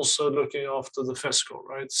is also looking after the physical,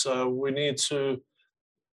 right? So we need to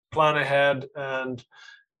plan ahead, and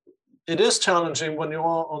it is challenging when you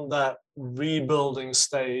are on that rebuilding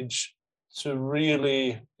stage to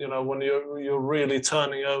really, you know, when you're really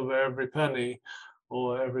turning over every penny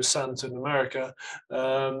or every cent in America,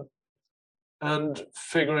 and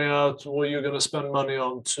figuring out what you're going to spend money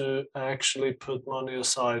on to actually put money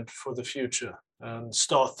aside for the future and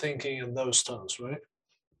start thinking in those terms, right?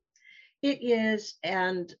 It is.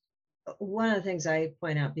 And one of the things I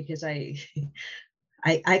point out, because I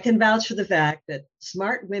can vouch for the fact that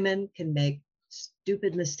smart women can make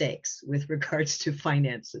stupid mistakes with regards to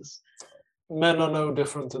finances. Men are no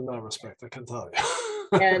different in that respect, I can tell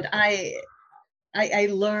you. And I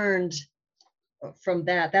learned from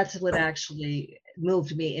that. That's what actually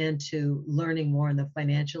moved me into learning more in the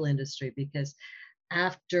financial industry, because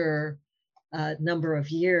after a number of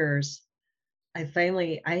years, I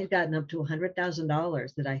had gotten up to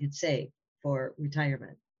 $100,000 that I had saved for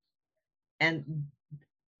retirement. And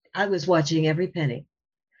I was watching every penny.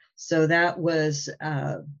 So that was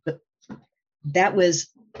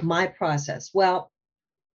my process. Well,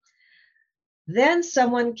 then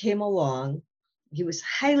someone came along. He was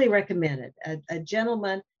highly recommended, a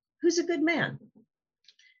gentleman who's a good man.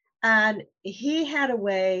 And he had a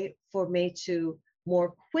way for me to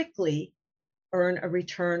more quickly earn a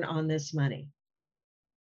return on this money.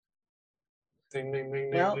 Ding, ding,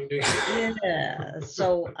 ding, Well, ding, ding. yeah.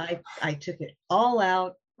 So I took it all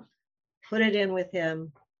out, put it in with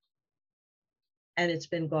him, and it's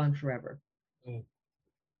been gone forever. Mm.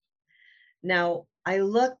 Now, I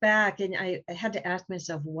look back and I had to ask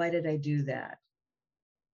myself, why did I do that?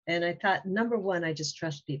 And I thought, number one, I just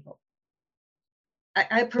trust people.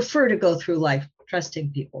 I prefer to go through life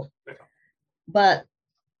trusting people. Yeah. But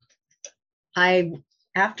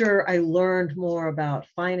after I learned more about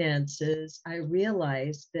finances, I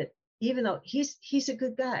realized that even though he's a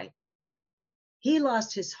good guy, he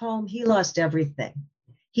lost his home, he lost everything.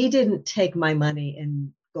 He didn't take my money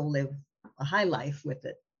and go live a high life with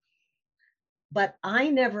it. But I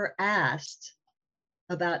never asked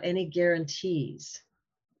about any guarantees.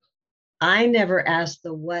 I never asked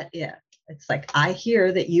the what if. It's like, I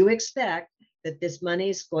hear that you expect that this money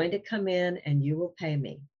is going to come in and you will pay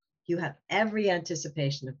me. You have every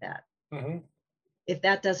anticipation of that. Mm-hmm. If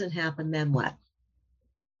that doesn't happen, then what?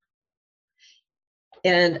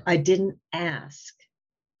 And I didn't ask.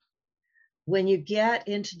 When you get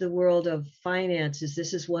into the world of finances,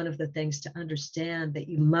 this is one of the things to understand, that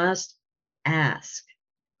you must ask.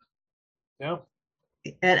 Yeah.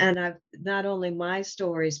 And I've not only my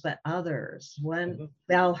stories, but others. When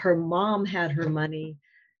Val, her mom had her money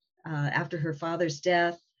after her father's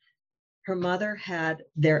death, her mother had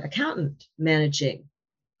their accountant managing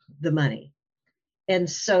the money. And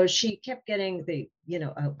so she kept getting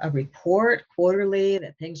a report quarterly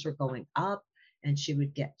that things were going up, and she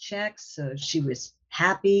would get checks. So she was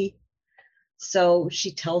happy. So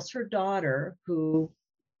she tells her daughter, who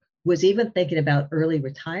was even thinking about early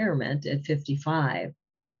retirement at 55,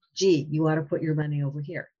 gee, you ought to put your money over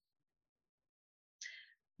here.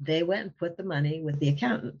 They went and put the money with the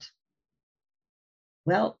accountant.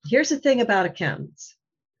 Well, here's the thing about accountants.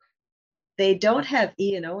 They don't have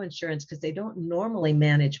E&O insurance because they don't normally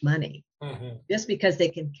manage money. Mm-hmm. Just because they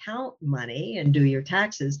can count money and do your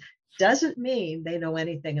taxes doesn't mean they know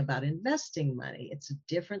anything about investing money. It's a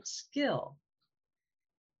different skill.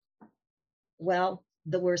 Well,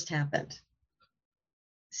 the worst happened.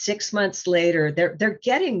 6 months later, they're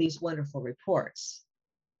getting these wonderful reports.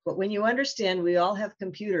 But when you understand we all have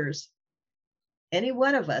computers, any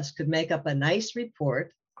one of us could make up a nice report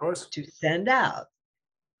Of course. to send out.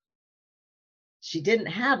 She didn't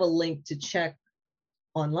have a link to check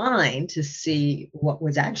online to see what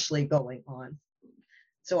was actually going on.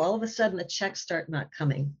 So all of a sudden the checks start not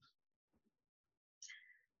coming.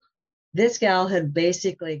 This gal had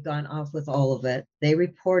basically gone off with all of it. They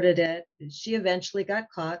reported it. She eventually got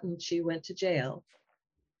caught and she went to jail,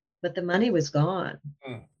 but the money was gone.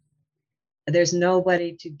 There's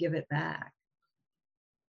nobody to give it back.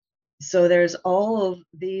 So there's all of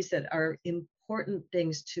these that are important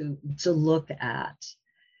things to look at,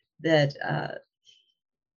 that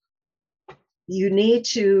you need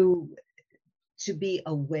to be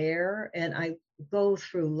aware. And I go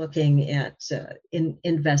through looking at in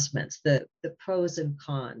investments, the pros and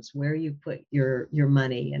cons, where you put your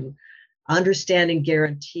money, and understanding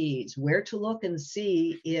guarantees, where to look and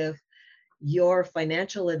see if your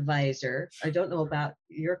financial advisor, I don't know about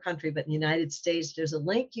your country, but in the United States, there's a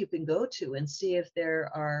link you can go to and see if there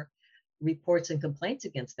are reports and complaints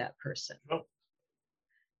against that person. Oh.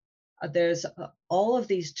 There's all of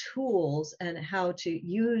these tools and how to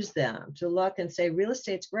use them to look and say, real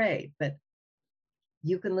estate's great, but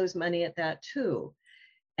you can lose money at that too.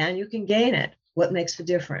 And you can gain it. What makes the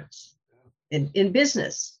difference? In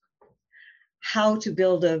business, how to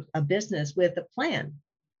build a business with a plan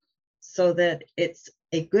so that it's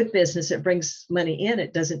a good business. It brings money in.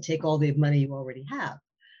 It doesn't take all the money you already have.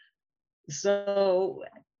 So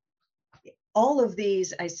all of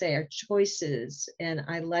these, I say, are choices. And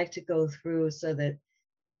I like to go through so that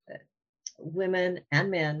women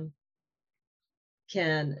and men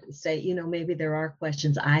can say, maybe there are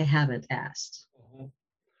questions I haven't asked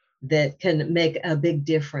that can make a big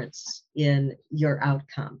difference in your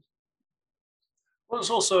outcome. Well, it's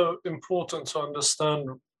also important to understand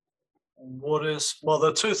there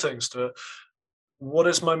are two things to it. What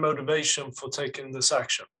is my motivation for taking this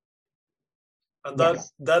action? And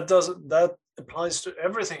that applies to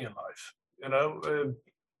everything in life.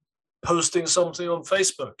 Posting something on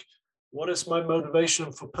Facebook. What is my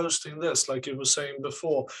motivation for posting this? Like you were saying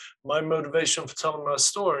before, my motivation for telling my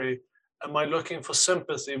story. Am I looking for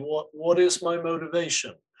sympathy? What is my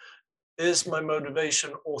motivation? Is my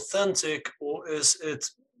motivation authentic, or is it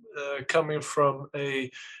coming from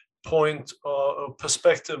a point or a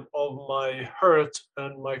perspective of my hurt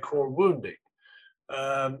and my core wounding?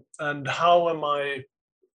 And how am I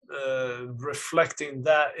reflecting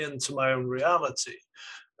that into my own reality?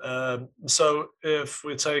 So if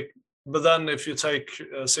you take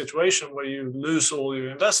a situation where you lose all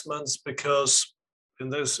your investments because, in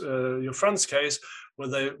this your friend's case, where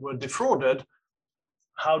they were defrauded,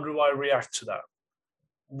 how do I react to that?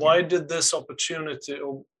 Why did this opportunity,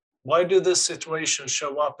 or why did this situation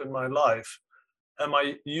show up in my life? Am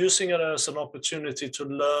I using it as an opportunity to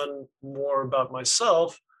learn more about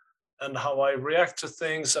myself and how I react to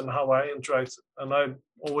things and how I interact? And I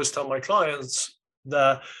always tell my clients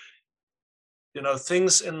that,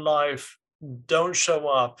 things in life don't show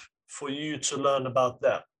up for you to learn about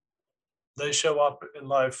them. They show up in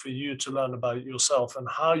life for you to learn about yourself and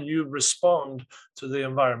how you respond to the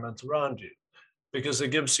environment around you, because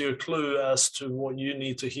it gives you a clue as to what you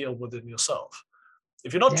need to heal within yourself.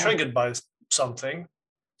 If you're not triggered by something,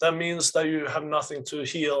 that means that you have nothing to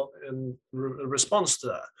heal in response to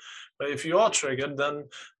that. But if you are triggered, then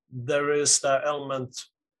there is that element.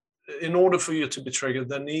 In order for you to be triggered,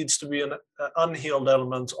 there needs to be an unhealed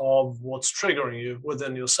element of what's triggering you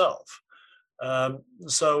within yourself.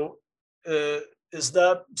 Is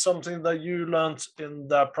that something that you learned in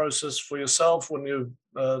that process for yourself when you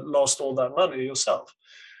lost all that money yourself?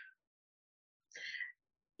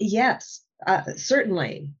 Yes,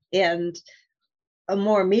 certainly. And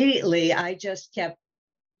more immediately, I just kept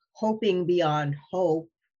hoping beyond hope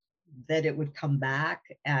that it would come back.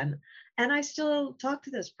 And I still talk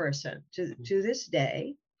to this person to this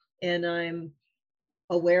day, and I'm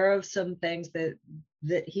aware of some things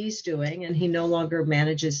that he's doing, and he no longer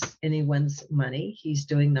manages anyone's money. He's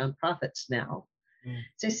doing nonprofits now.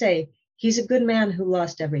 So I say he's a good man who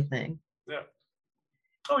lost everything. Yeah.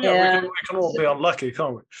 Oh yeah, we can all be unlucky,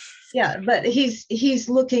 can't we? Yeah, but he's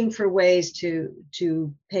looking for ways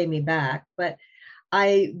to pay me back. But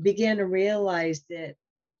I began to realize that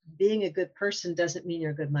being a good person doesn't mean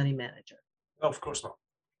you're a good money manager. Of course not.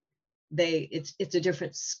 It's a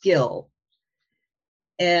different skill.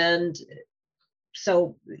 And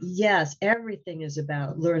so, yes, everything is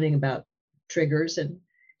about learning about triggers. And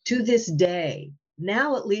to this day,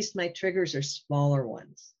 now at least my triggers are smaller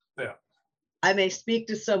ones. Yeah. I may speak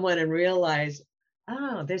to someone and realize,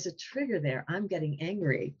 oh, there's a trigger there. I'm getting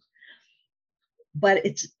angry. But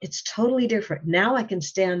it's totally different. Now I can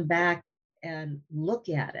stand back and look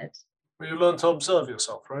at it. Well, you learn to observe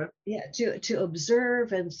yourself, right? Yeah, to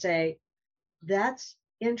observe and say, that's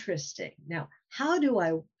interesting. Now, how do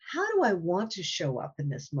I want to show up in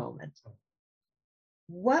this moment?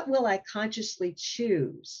 What will I consciously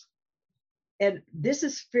choose? And this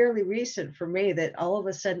is fairly recent for me, that all of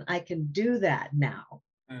a sudden I can do that now.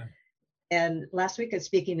 Mm. And last week I was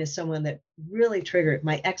speaking to someone that really triggered,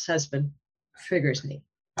 my ex-husband triggers me.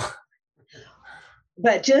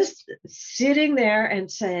 But just sitting there and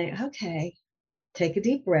saying, okay, take a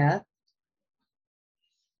deep breath.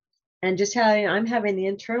 And just I'm having the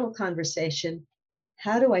internal conversation.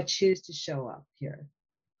 How do I choose to show up here?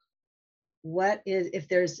 What is, if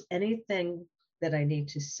there's anything that I need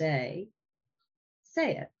to say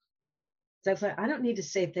it. So I don't need to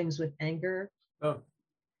say things with anger. Oh.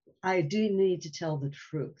 I do need to tell the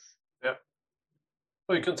truth. Yeah.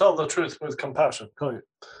 Well, you can tell the truth with compassion, can't you?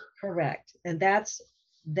 Correct. And that's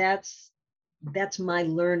my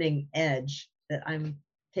learning edge, that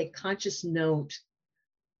take conscious note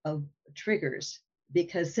of triggers,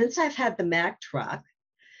 because since I've had the Mack truck,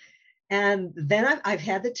 and then I've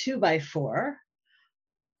had the 2x4,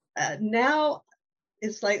 now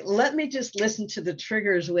it's like, let me just listen to the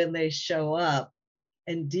triggers when they show up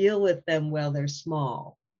and deal with them while they're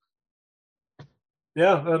small.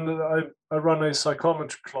 Yeah, and I run a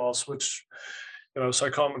psychometry class, which,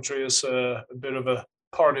 psychometry is a bit of a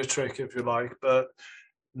party trick, if you like, but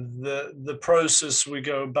the process we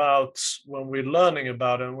go about when we're learning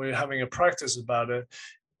about it and we're having a practice about it,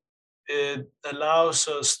 it allows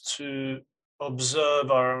us to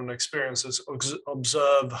observe our own experiences,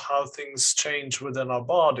 observe how things change within our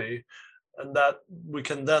body, and that we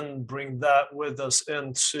can then bring that with us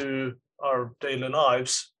into our daily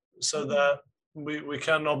lives, so that we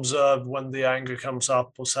can observe when the anger comes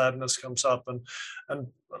up or sadness comes up, and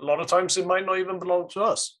a lot of times it might not even belong to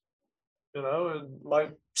us.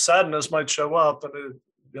 Sadness might show up,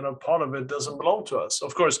 and part of it doesn't belong to us.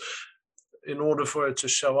 Of course, in order for it to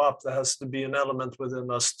show up, there has to be an element within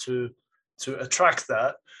us to attract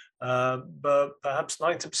that. But perhaps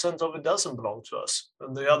 90% of it doesn't belong to us.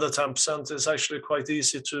 And the other 10% is actually quite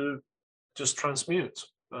easy to just transmute.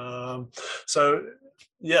 So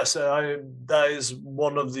yes, that is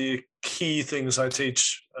one of the key things I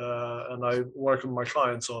teach and I work with my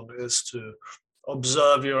clients on, is to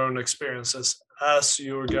observe your own experiences as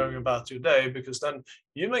you're going about your day, because then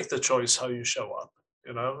you make the choice how you show up.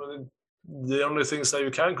 The only things that you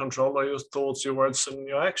can control are your thoughts, your words, and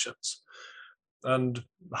your actions, and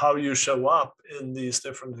how you show up in these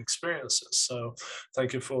different experiences. So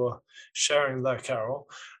thank you for sharing that, Carol.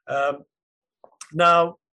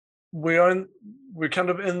 Now we're kind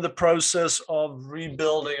of in the process of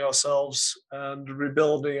rebuilding ourselves and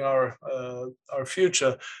rebuilding our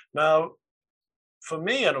future. Now, for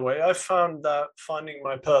me, in a way, I found that finding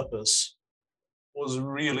my purpose was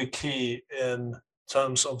really key in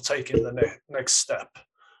terms of taking the next step.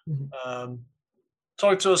 Mm-hmm.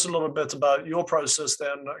 Talk to us a little bit about your process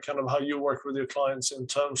then, kind of how you work with your clients in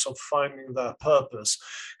terms of finding that purpose.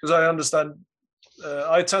 Because I understand,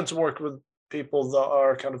 I tend to work with people that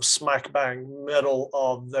are kind of smack bang middle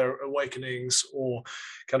of their awakenings, or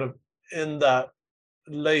kind of in that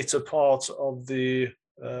later part of the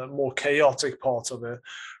more chaotic part of it.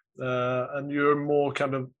 And you're more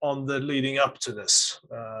kind of on the leading up to this.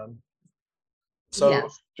 So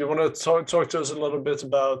yes. Do you want to talk to us a little bit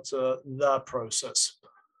about that process?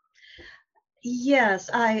 Yes,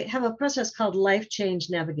 I have a process called Life Change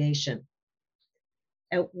Navigation.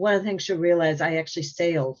 And one of the things you realize, I actually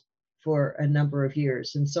sailed for a number of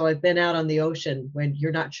years. And so I've been out on the ocean when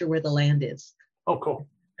you're not sure where the land is. Oh, cool.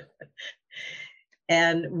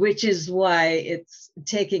 And which is why it's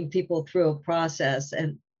taking people through a process.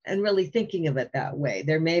 And and really thinking of it that way.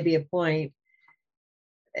 There may be a point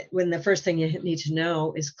when the first thing you need to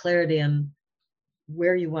know is clarity on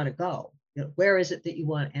where you want to go. You know, where is it that you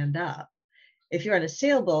want to end up? If you're on a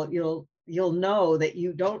sailboat, you'll know that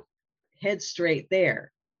you don't head straight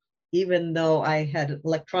there, even though I had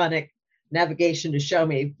electronic navigation to show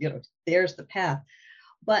me, there's the path.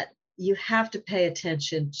 But you have to pay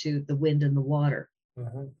attention to the wind and the water.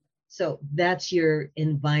 Mm-hmm. So that's your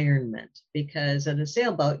environment, because on a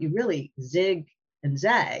sailboat, you really zig and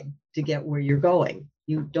zag to get where you're going.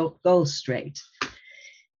 You don't go straight.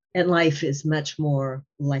 And life is much more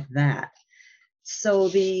like that. So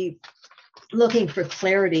the looking for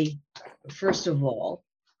clarity, first of all,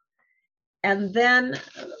 and then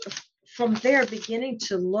from there, beginning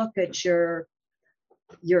to look at your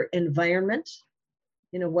environment,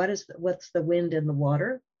 what's the wind and the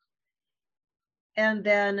water, and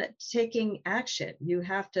then taking action. You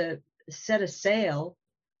have to set a sail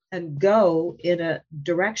and go in a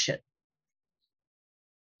direction,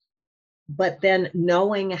 but then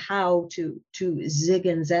knowing how to zig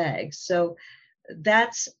and zag. So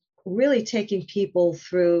that's really taking people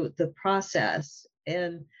through the process.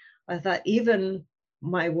 And I thought even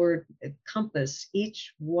my word compass,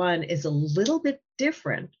 each one is a little bit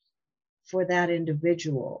different for that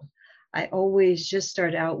individual. I always just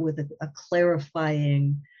start out with a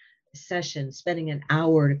clarifying session, spending an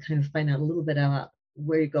hour to kind of find out a little bit about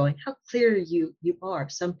where you're going, how clear you are.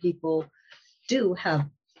 Some people do have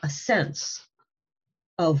a sense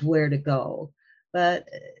of where to go, but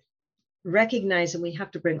recognizing we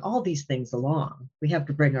have to bring all these things along. We have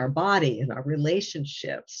to bring our body and our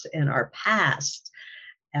relationships and our past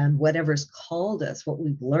and whatever's called us, what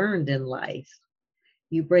we've learned in life.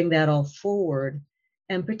 You bring that all forward.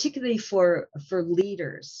 And particularly for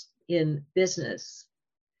leaders in business,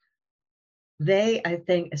 they, I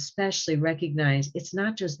think, especially recognize it's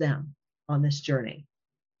not just them on this journey.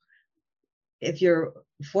 If you're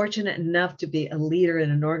fortunate enough to be a leader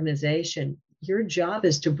in an organization, your job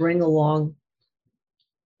is to bring along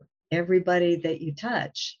everybody that you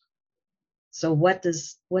touch. So what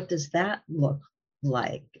does that look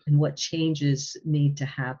like, and what changes need to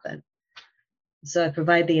happen? So I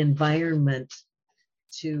provide the environment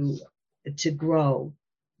to grow,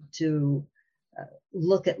 to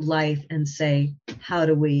look at life and say, how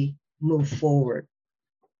do we move forward?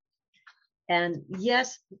 And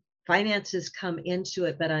yes, finances come into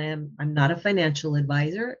it, but I'm not a financial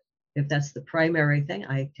advisor. If that's the primary thing,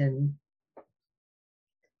 I can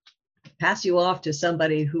pass you off to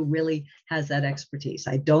somebody who really has that expertise.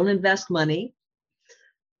 I don't invest money.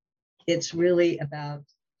 It's really about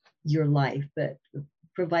your life, but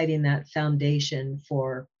providing that foundation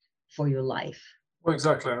for your life. Well,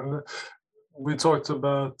 exactly. And we talked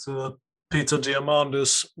about Peter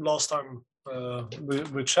Diamandis last time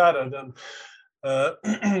we chatted, and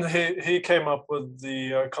he came up with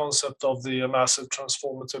the concept of the massive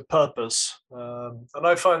transformative purpose, and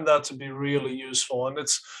I find that to be really useful. And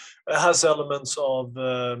it has elements of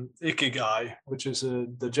ikigai, which is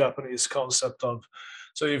the Japanese concept of,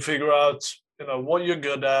 so you figure out what you're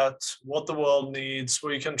good at, what the world needs,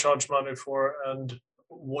 what you can charge money for, and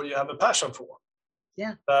what you have a passion for.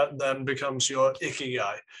 Yeah. That then becomes your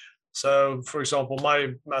ikigai. So, for example,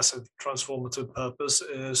 my massive transformative purpose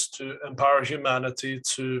is to empower humanity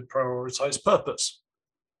to prioritize purpose.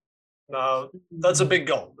 Now, that's a big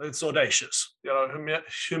goal. It's audacious.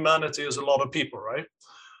 Humanity is a lot of people, right?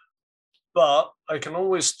 But I can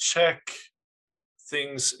always check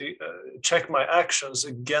things, check my actions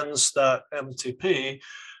against that MTP,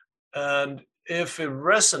 and if it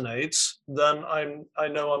resonates, then I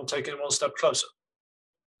know I'm taking one step closer.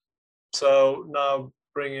 So now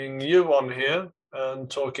bringing you on here and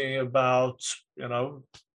talking about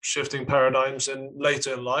shifting paradigms in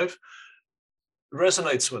later in life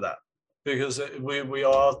resonates with that, because we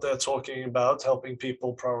are out there talking about helping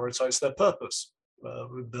people prioritize their purpose.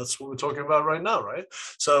 That's what we're talking about right now, right?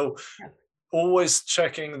 So always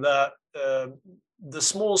checking that the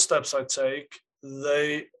small steps I take,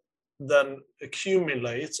 they then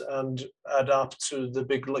accumulate and add up to the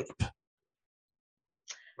big leap.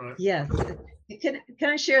 Right. Yes. Can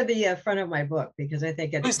I share the front of my book, because I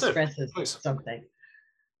think it expresses something.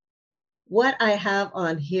 What I have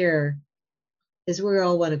on here is we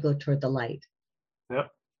all want to go toward the light. Yeah.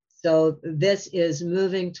 So this is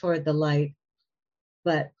moving toward the light,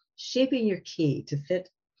 but shaping your key to fit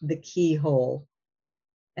the keyhole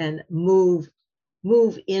and move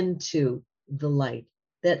into the light.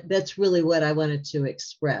 That's really what I wanted to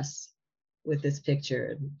express with this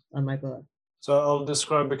picture on my book. So I'll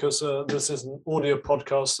describe, because this is an audio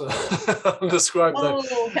podcast. I'll describe Oh,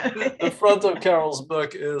 the front of Carol's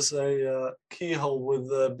book is a keyhole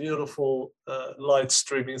with beautiful light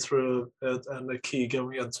streaming through it and a key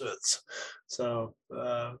going into it. So,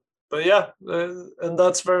 but yeah, and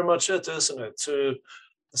that's very much it, isn't it? To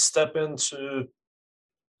step into,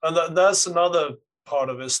 and that's another part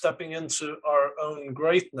of it. Stepping into our own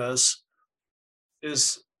greatness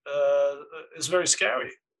is very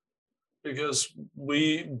scary, because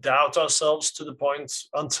we doubt ourselves to the point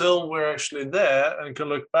until we're actually there and can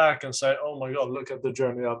look back and say, oh my God, look at the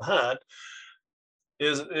journey I've had.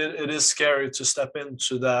 It is scary to step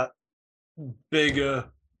into that bigger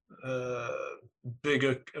uh,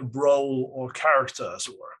 bigger role or character, as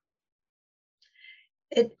it were.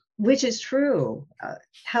 Which is true.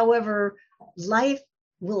 However, life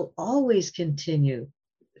will always continue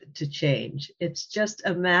to change. It's just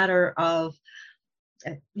a matter of,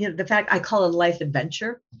 the fact I call it a life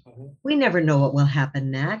adventure. Mm-hmm. We never know what will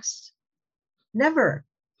happen next. Never.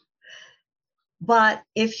 But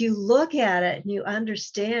if you look at it and you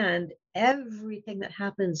understand everything that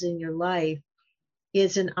happens in your life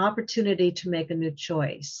is an opportunity to make a new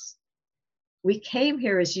choice. We came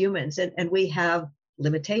here as humans, and we have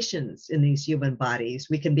limitations in these human bodies.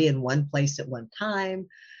 We can be in one place at one time.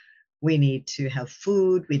 We need to have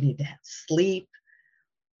food. We need to have sleep.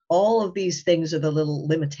 All of these things are the little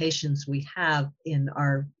limitations we have in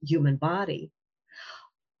our human body.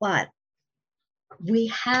 But we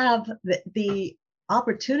have the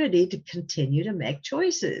opportunity to continue to make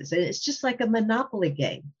choices. And it's just like a Monopoly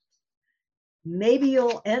game. Maybe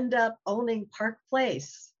you'll end up owning Park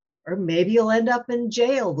Place, or maybe you'll end up in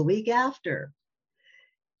jail the week after.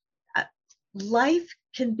 Life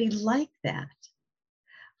can be like that.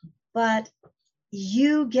 But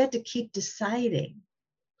you get to keep deciding.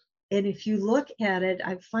 And if you look at it,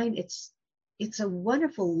 I find it's a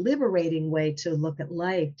wonderful, liberating way to look at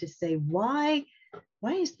life, to say, why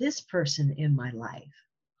is this person in my life?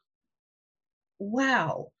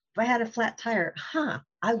 Wow, if I had a flat tire,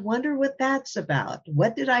 I wonder what that's about.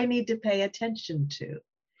 What did I need to pay attention to?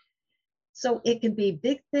 So it can be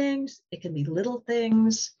big things, it can be little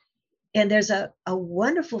things. And there's a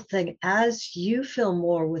wonderful thing, as you feel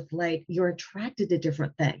more with light, you're attracted to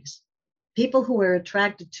different things. People who are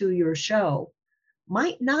attracted to your show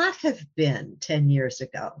might not have been 10 years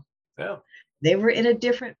ago. Yeah. They were in a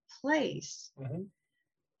different place. Mm-hmm.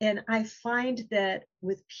 And I find that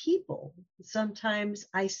with people, sometimes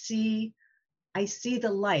I see the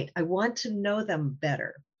light. I want to know them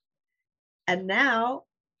better. And now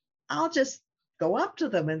I'll just go up to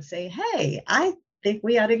them and say, hey, I think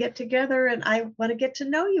we ought to get together and I want to get to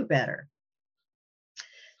know you better.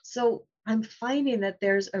 So I'm finding that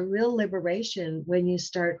there's a real liberation when you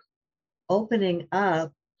start opening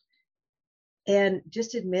up and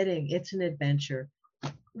just admitting it's an adventure.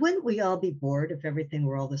 Wouldn't we all be bored if everything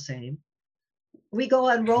were all the same? We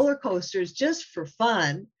go on roller coasters just for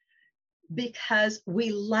fun because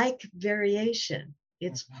we like variation.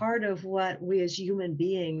 It's part of what we as human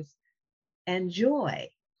beings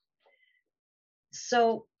enjoy.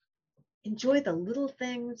 So enjoy the little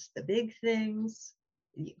things, the big things.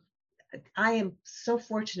 I am so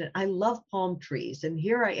fortunate. I love palm trees. And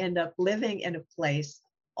here I end up living in a place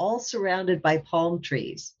all surrounded by palm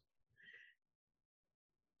trees.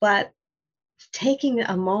 But taking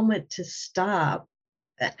a moment to stop,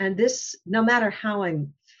 and this, no matter how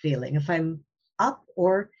I'm feeling, if I'm up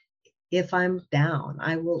or if I'm down,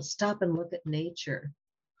 I will stop and look at nature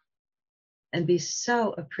and be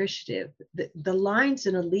so appreciative. The lines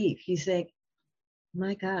in a leaf, you think,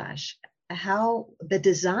 my gosh, how the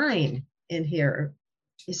design in here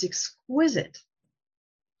is exquisite.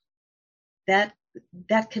 That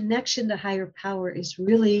connection to higher power is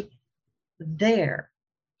really there.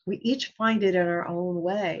 We each find it in our own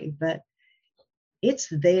way, but it's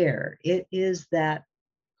there. It is that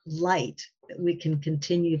light that we can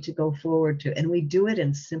continue to go forward to. And we do it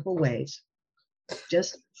in simple ways,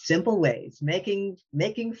 just simple ways, making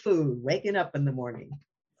food, waking up in the morning.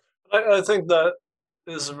 I think that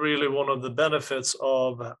is really one of the benefits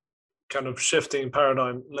of kind of shifting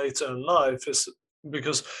paradigm later in life, is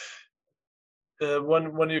because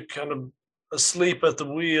when you're kind of asleep at the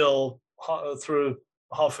wheel through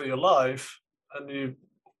half of your life, and you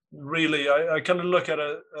really, I kind of look at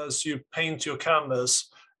it as you paint your canvas.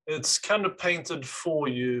 It's kind of painted for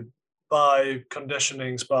you by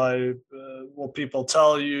conditionings, by what people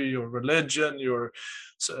tell you, your religion, your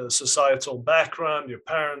societal background, your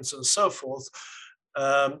parents, and so forth.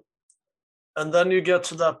 And then you get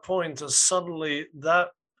to that point, and suddenly that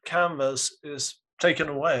canvas is taken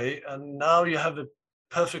away, and now you have a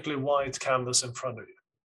perfectly white canvas in front of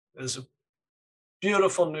you. It's a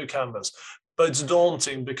beautiful new canvas, but it's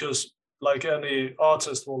daunting because, like any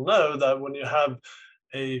artist will know, that when you have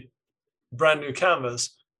a brand new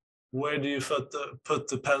canvas, where do you put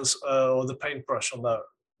the pens or the paintbrush on that?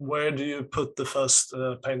 Where do you put the first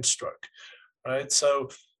paint stroke, right? So,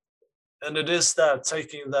 and it is that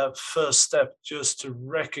taking that first step just to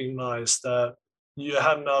recognize that you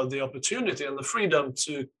have now the opportunity and the freedom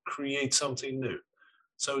to create something new.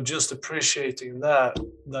 So just appreciating that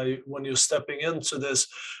when you're stepping into this,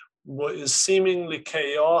 what is seemingly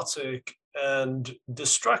chaotic and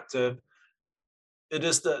destructive, it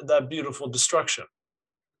is that beautiful destruction.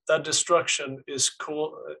 That destruction is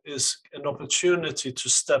an opportunity to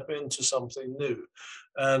step into something new,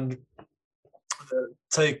 and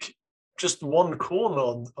take just one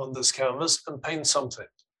corner on this canvas and paint something.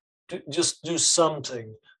 Just do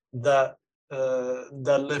something that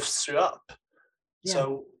that lifts you up. Yeah.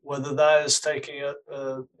 So whether that is taking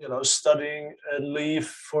studying a leaf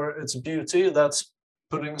for its beauty, that's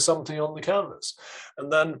putting something on the canvas,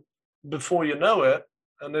 and then before you know it,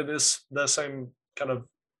 and it is the same kind of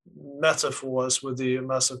metaphor as with the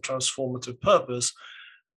massive transformative purpose.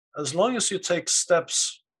 As long as you take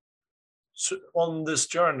steps on this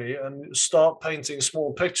journey and start painting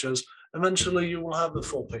small pictures, eventually you will have the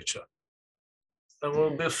full picture, and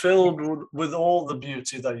will be filled with all the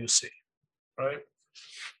beauty that you see, right?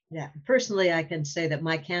 Yeah. Personally, I can say that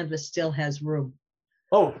my canvas still has room.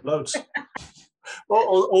 Oh, loads.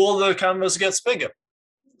 all the canvas gets bigger.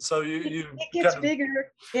 So it gets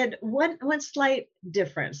bigger. And one slight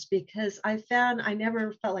difference, because I found I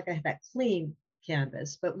never felt like I had that clean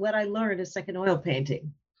canvas, but what I learned is like an oil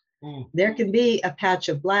painting. There can be a patch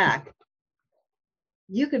of black.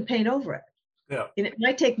 You can paint over it. Yeah. And it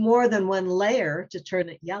might take more than one layer to turn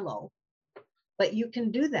it yellow, but you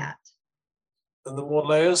can do that. And the more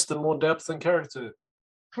layers, the more depth and character.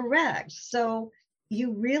 Correct. So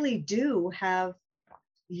you really do have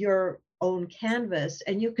your own canvas,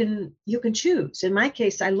 and you can choose. In my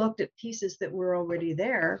case, I looked at pieces that were already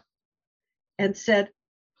there and said,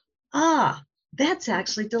 that's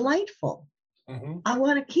actually delightful. Mm-hmm. I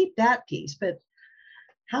want to keep that piece, but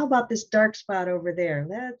how about this dark spot over there?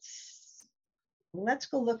 Let's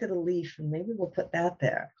go look at a leaf, and maybe we'll put that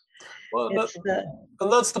there. Well,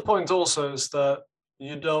 and that's the point also, is that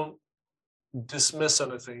you don't dismiss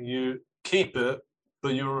anything. You keep it,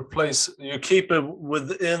 but you keep it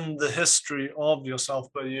within the history of yourself,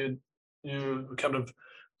 but you kind of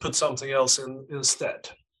put something else in instead.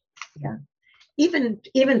 Yeah.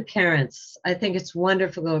 Even parents, I think it's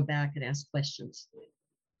wonderful to go back and ask questions.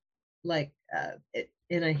 Like,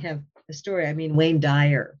 and I have a story. I mean, Wayne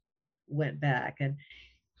Dyer went back, and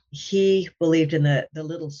he believed in the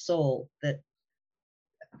little soul that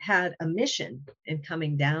had a mission in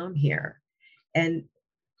coming down here. And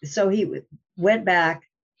so he went back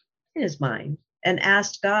in his mind and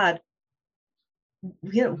asked God,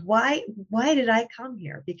 why did I come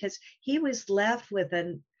here? Because he was left with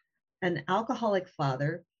an alcoholic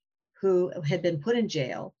father who had been put in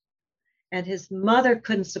jail, and his mother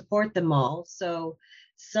couldn't support them all. So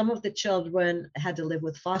some of the children had to live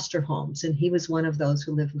with foster homes, and he was one of those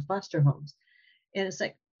who lived in foster homes. And it's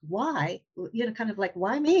like, why? Kind of like,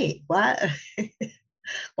 why me? Why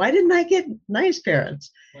why didn't I get nice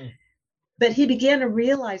parents? But he began to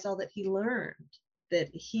realize all that he learned, that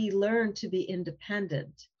he learned to be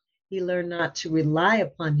independent. He learned not to rely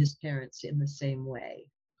upon his parents in the same way.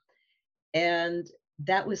 And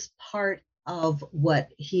that was part of what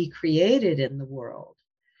he created in the world.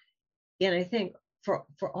 And I think for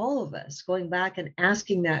all of us, going back and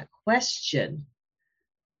asking that question,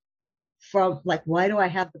 from like, why do I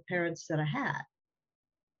have the parents that I had?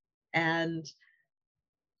 And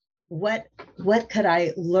what could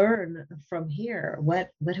I learn from here?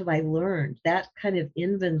 What have I learned? That kind of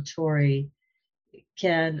inventory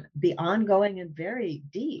can be ongoing and very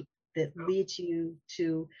deep, that leads you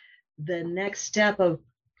to the next step of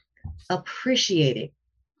appreciating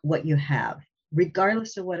what you have,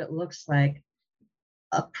 regardless of what it looks like.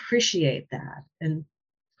 Appreciate that. And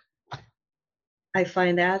I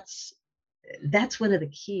find that's one of the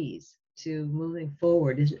keys to moving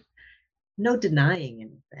forward, is no denying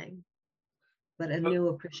anything, but a new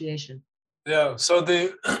appreciation. Yeah. So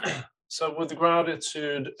so with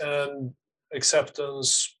gratitude and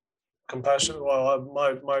acceptance, compassion. Well,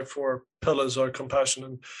 my four pillars are compassion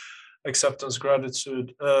and acceptance,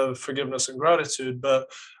 gratitude, forgiveness, and gratitude. But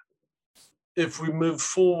if we move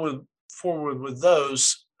forward with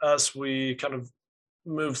those, as we kind of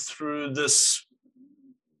move through this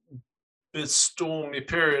bit stormy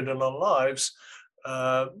period in our lives,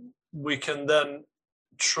 we can then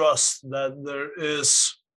trust that there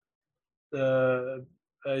is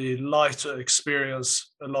a lighter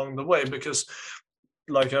experience along the way, because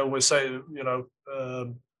like I always say,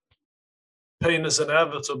 pain is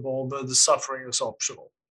inevitable, but the suffering is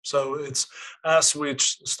optional. So it's as we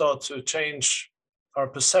start to change our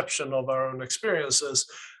perception of our own experiences,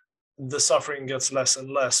 the suffering gets less and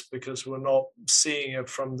less, because we're not seeing it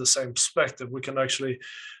from the same perspective. We can actually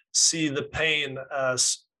see the pain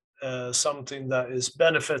as something that is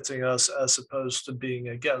benefiting us as opposed to being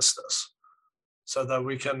against us, so that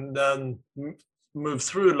we can then move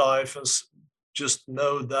through life and just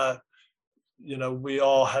know that we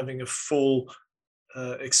are having a full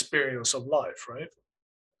experience of life, right?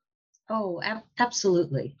 Oh,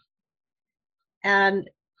 absolutely. And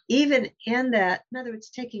even in that, in other words,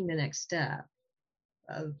 taking the next step,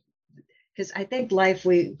 because I think life,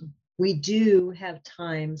 we do have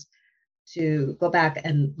times to go back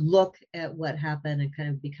and look at what happened and kind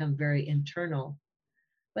of become very internal.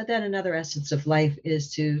 But then another essence of life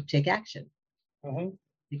is to take action,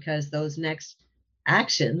 because those next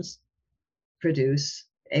actions produce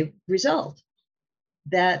a result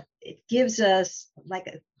that it gives us like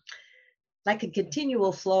a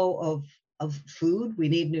continual flow of food. We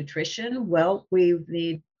need nutrition. Well, we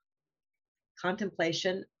need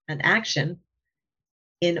contemplation and action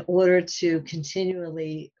in order to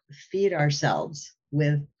continually feed ourselves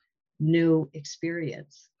with new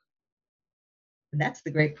experience. And that's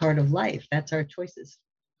the great part of life. That's our choices.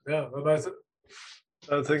 Yeah, and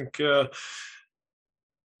I think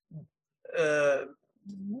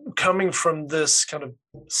coming from this kind of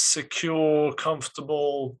secure,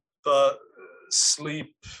 comfortable, but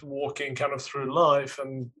sleepwalking kind of through life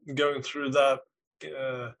and going through that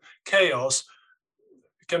chaos,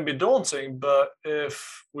 can be daunting, but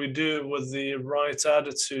if we do with the right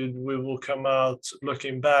attitude, we will come out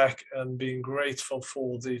looking back and being grateful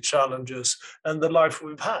for the challenges and the life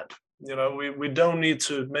we've had. We don't need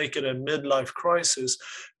to make it a midlife crisis.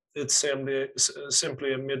 It's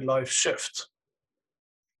simply a midlife shift.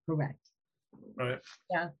 Correct. Right.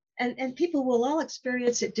 Yeah. And people will all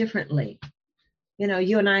experience it differently.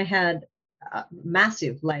 You and I had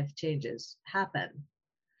massive life changes happen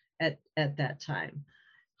at that time.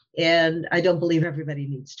 And I don't believe everybody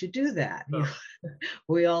needs to do that. No.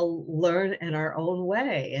 We all learn in our own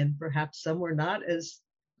way. And perhaps some were not as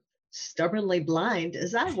stubbornly blind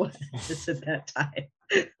as I was at that time.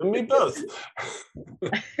 Me both.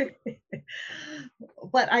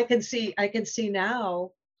 But I can see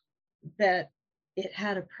now that it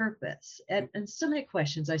had a purpose. And so many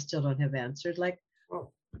questions I still don't have answered. Like,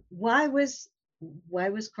 why was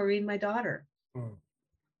Corrine my daughter?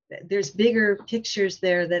 There's bigger pictures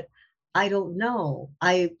there that I don't know.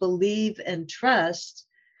 I believe and trust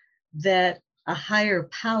that a higher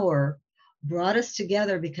power brought us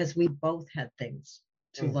together because we both had things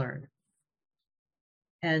to learn.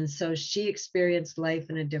 And so she experienced life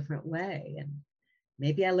in a different way. And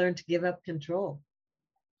maybe I learned to give up control.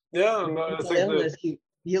 Yeah, and I think illness,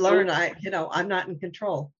 you learn I'm not in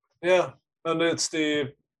control. Yeah, and it's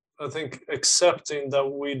I think accepting that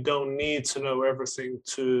we don't need to know everything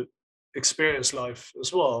to experience life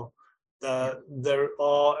as well. That there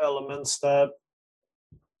are elements that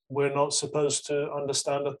we're not supposed to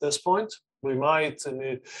understand at this point. We might in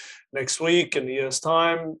the next week, in a year's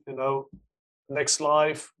time, next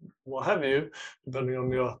life, what have you, depending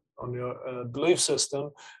on your belief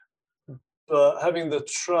system. But having the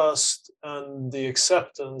trust and the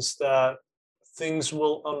acceptance that things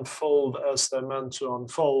will unfold as they're meant to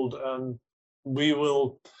unfold, and we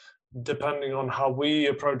will, depending on how we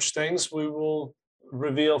approach things, we will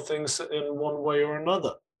reveal things in one way or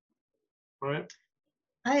another, right?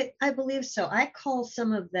 I believe so. I call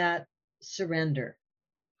some of that surrender.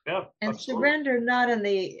 Yeah, and absolutely. Surrender not in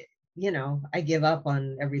the I give up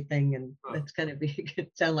on everything, and that's kind of could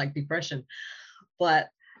sound like depression, but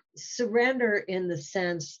surrender in the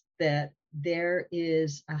sense that there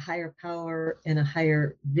is a higher power and a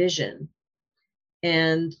higher vision,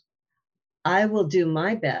 and I will do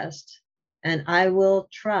my best, and I will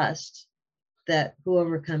trust that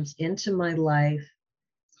whoever comes into my life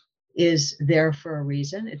is there for a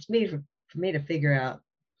reason. It's for me to figure out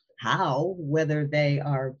how, whether they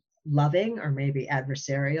are loving or maybe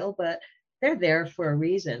adversarial, but they're there for a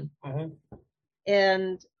reason.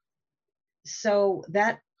 And so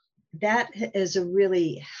that is a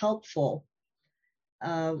really helpful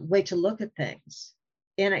way to look at things.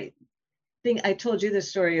 And I think I told you the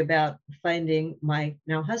story about finding my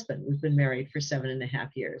now husband. We've been married for 7.5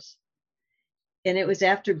 years. And it was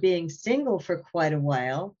after being single for quite a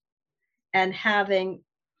while and having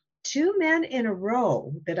 2 men in a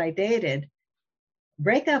row that I dated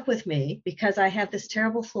break up with me because I have this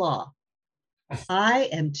terrible flaw. I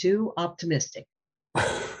am too optimistic.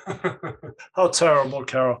 How terrible,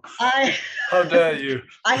 Carol. I How dare you?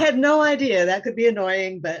 I had no idea that could be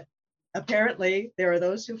annoying, but apparently there are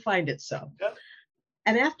those who find it so. Yeah.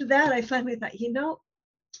 And after that, I finally thought,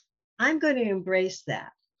 I'm going to embrace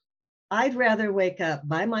that. I'd rather wake up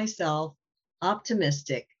by myself,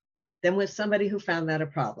 optimistic, than with somebody who found that a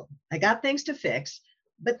problem. I got things to fix,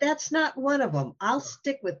 but that's not one of them. I'll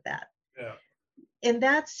stick with that. Yeah. In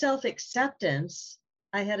that self-acceptance,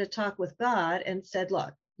 I had a talk with God and said,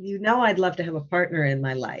 look, I'd love to have a partner in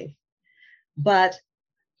my life, but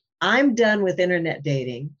I'm done with internet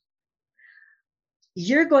dating.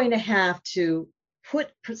 You're going to have to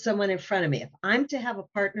put someone in front of me. If I'm to have a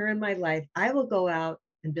partner in my life, I will go out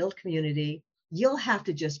and build community. You'll have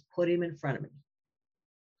to just put him in front of me.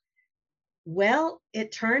 Well,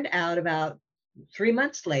 it turned out about 3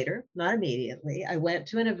 months later, not immediately, I went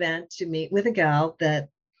to an event to meet with a gal that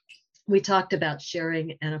we talked about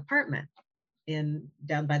sharing an apartment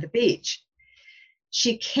down by the beach.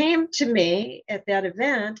 She came to me at that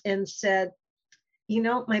event and said,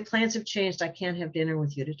 my plans have changed. I can't have dinner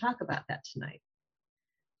with you to talk about that tonight.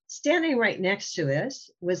 Standing right next to us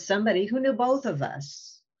was somebody who knew both of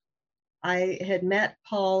us. I had met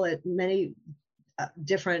Paul at many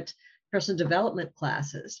different personal development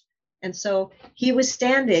classes. And so he was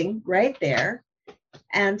standing right there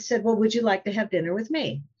and said, well, would you like to have dinner with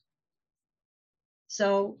me?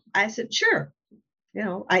 So I said, sure.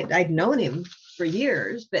 I'd known him for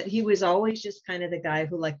years, but he was always just kind of the guy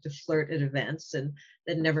who liked to flirt at events and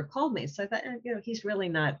that never called me. So I thought, he's really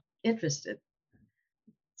not interested.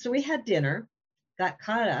 So we had dinner, got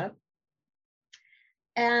caught up.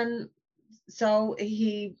 And so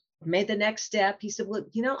he made the next step. He said, well,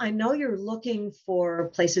 I know you're looking for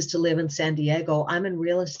places to live in San Diego. I'm in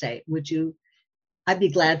real estate. I'd be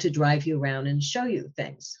glad to drive you around and show you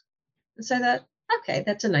things. And so I thought, okay,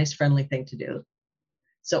 that's a nice, friendly thing to do.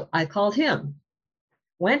 So I called him,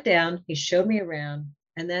 went down, he showed me around,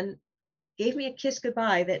 and then gave me a kiss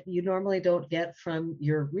goodbye that you normally don't get from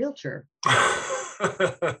your realtor.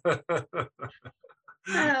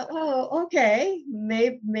 Oh, okay,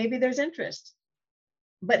 maybe there's interest.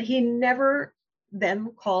 But he never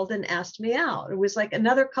then called and asked me out. It was like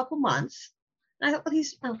another couple months. I thought, well,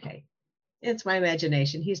 he's okay. It's my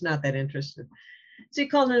imagination. He's not that interested. So he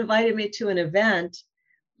called and invited me to an event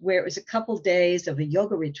where it was a couple days of a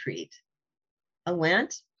yoga retreat. I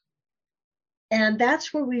went, and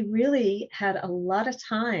that's where we really had a lot of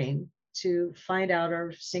time to find out our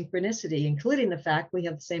synchronicity, including the fact we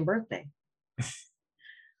have the same birthday.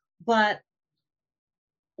 But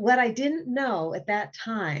what I didn't know at that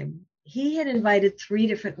time, he had invited 3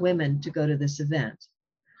 different women to go to this event.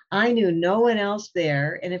 I knew no one else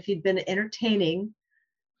there. And if he'd been entertaining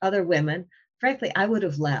other women, frankly, I would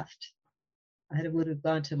have left. I would have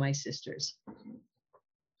gone to my sister's.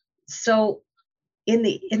 So in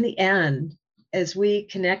the end, as we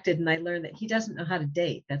connected and I learned that he doesn't know how to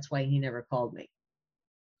date, that's why he never called me.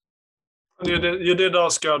 You did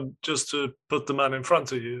ask God just to put the man in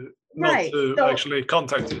front of you, right. Not to actually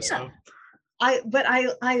contact you. So.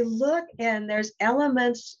 I look, and there's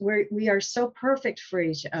elements where we are so perfect for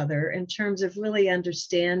each other in terms of really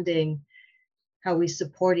understanding how we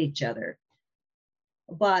support each other.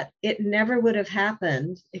 But it never would have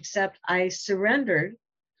happened except I surrendered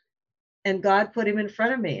and God put him in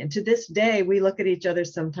front of me. And to this day, we look at each other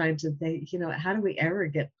sometimes and think, how do we ever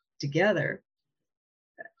get together?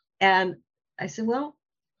 And I said, well,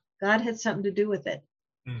 God had something to do with it.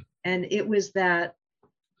 And it was that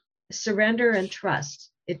surrender and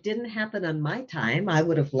trust. It didn't happen on my time. I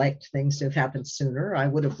would have liked things to have happened sooner. I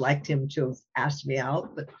would have liked him to have asked me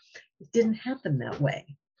out, but it didn't happen that way.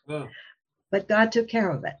 Yeah. But God took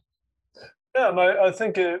care of it. Yeah, and I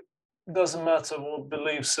think it doesn't matter what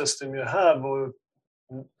belief system you have or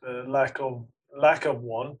lack of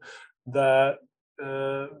one, that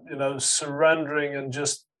surrendering and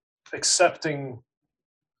just accepting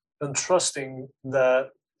and trusting that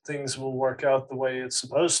things will work out the way it's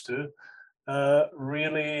supposed to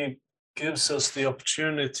really gives us the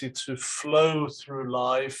opportunity to flow through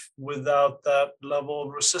life without that level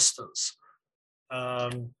of resistance.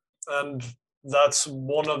 And that's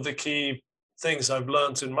one of the key things I've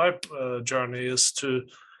learned in my journey, is to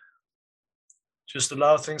just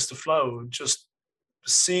allow things to flow, just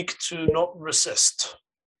seek to not resist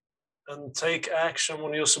and take action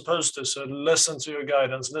when you're supposed to. So listen to your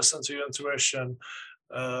guidance, listen to your intuition,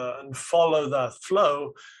 and follow that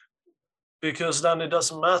flow, because then it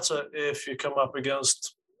doesn't matter if you come up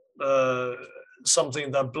against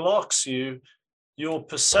something that blocks you. Your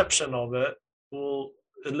perception of it will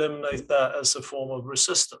eliminate that as a form of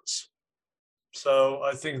resistance. So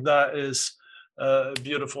I think that is a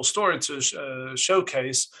beautiful story to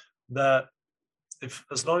showcase that if,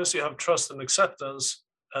 as long as you have trust and acceptance,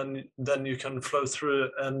 and then you can flow through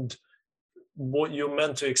it, and what you're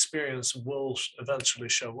meant to experience will eventually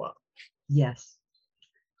show up. Yes.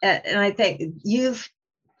 And I think you've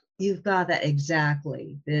got that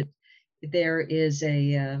exactly, that there is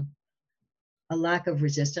a lack of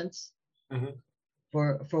resistance Mhm.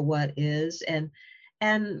 for what is. And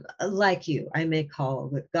like you, I may call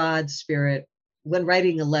with God's spirit when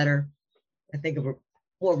writing a letter. I think of a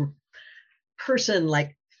more person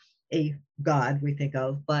like a God we think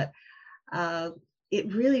of, but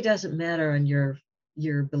it really doesn't matter on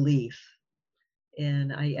your belief.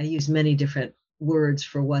 And I use many different words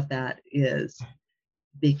for what that is,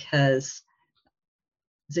 because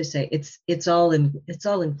as I say, it's all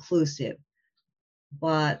inclusive.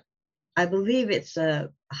 But I believe it's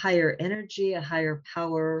a higher energy, a higher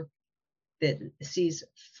power that sees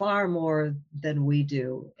far more than we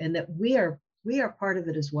do, and that we are part of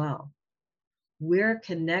it as well. We're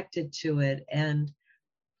connected to it, and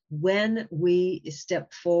when we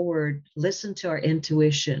step forward, listen to our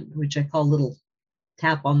intuition, which I call little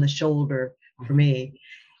tap on the shoulder for me.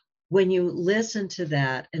 When you listen to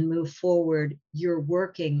that and move forward, you're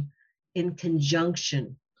working in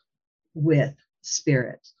conjunction with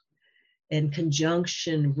spirit, in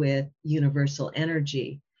conjunction with universal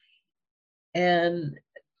energy. And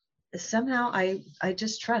somehow I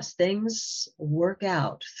just trust things work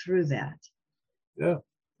out through that. Yeah,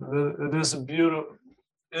 it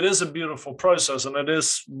is a beautiful process, and it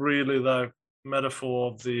is really the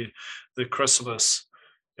metaphor of the chrysalis.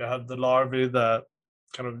 You have the larvae that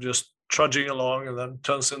kind of just trudging along, and then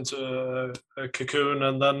turns into a cocoon,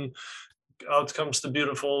 and then out comes the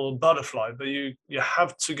beautiful butterfly. But you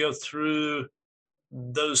have to go through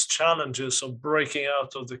those challenges of breaking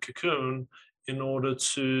out of the cocoon in order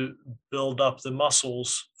to build up the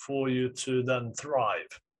muscles for you to then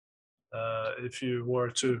thrive. If you were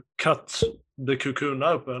to cut the cocoon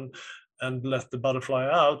open and let the butterfly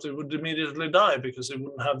out, it would immediately die because it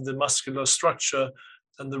wouldn't have the muscular structure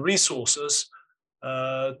and the resources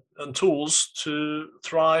and tools to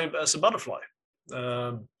thrive as a butterfly.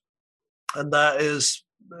 And that is,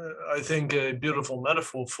 I think, a beautiful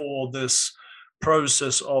metaphor for this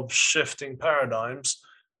process of shifting paradigms.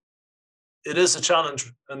 It is a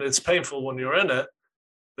challenge and it's painful when you're in it,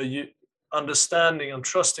 but you understanding and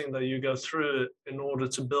trusting that you go through it in order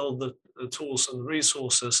to build the tools and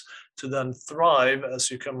resources to then thrive as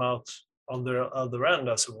you come out on the other end,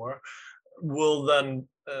 as it were, will then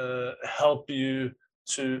help you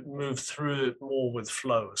to move through it more with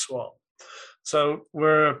flow as well. So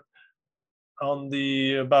we're on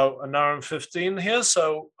the about an hour and 15 here.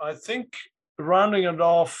 So I think rounding it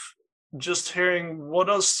off, just hearing what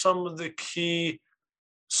are some of the key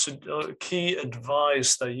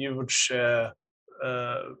advice that you would share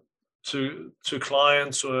to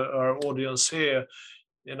clients or our audience here,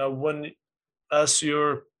 when as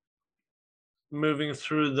you're moving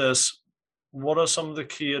through this, what are some of the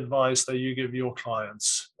key advice that you give your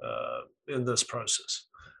clients in this process?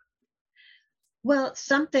 Well,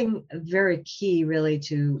 something very key really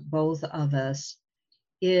to both of us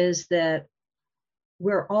is that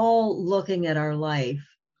we're all looking at our life,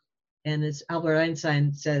 and as Albert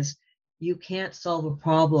Einstein says, you can't solve a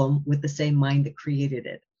problem with the same mind that created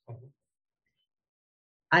it.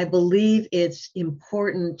 I believe it's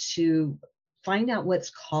important to find out what's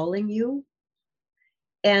calling you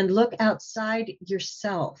and look outside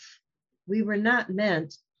yourself. We were not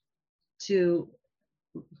meant to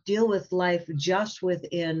deal with life just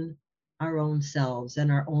within our own selves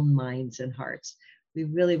and our own minds and hearts. We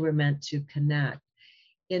really were meant to connect.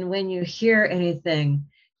 And when you hear anything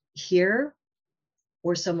here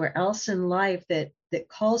or somewhere else in life that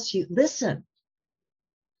calls you, listen.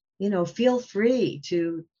 Feel free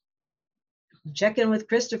to check in with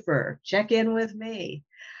Christopher, check in with me,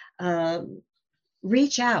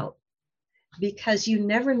 reach out, because you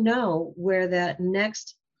never know where that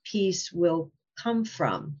next piece will come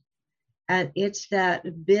from. And it's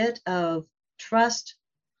that bit of trust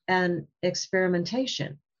and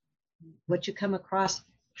experimentation. What you come across,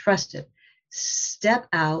 trust it. Step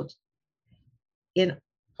out. In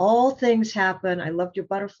all things happen. I loved your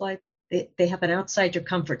butterfly. They happen outside your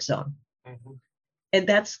comfort zone. Mm-hmm. And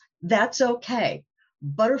that's okay.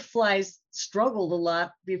 Butterflies struggled a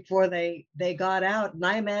lot before they got out. And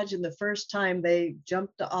I imagine the first time they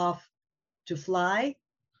jumped off to fly,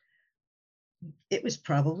 it was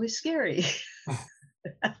probably scary.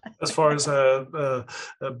 As far as a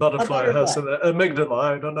butterfly has an amygdala,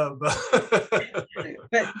 I don't know.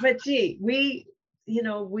 But gee, we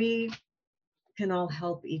can all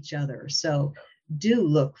help each other. So do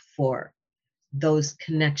look for those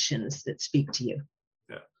connections that speak to you.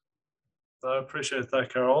 Yeah, I appreciate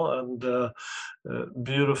that, Carol, and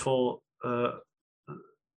beautiful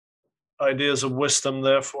ideas of wisdom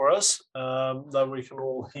there for us that we can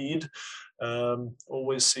all heed.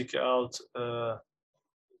 Always seek out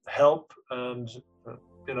help and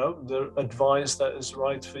the advice that is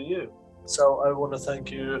right for you. So I want to thank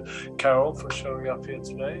you, Carol, for showing up here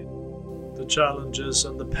today. The challenges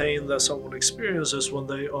and the pain that someone experiences when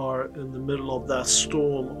they are in the middle of that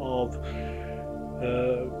storm of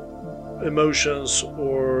emotions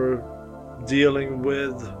or dealing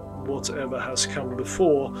with whatever has come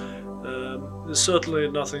before, is certainly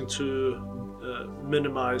nothing to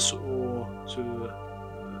minimize or to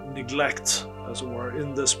neglect, as it were,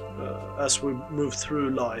 in this as we move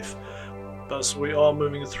through life. As we are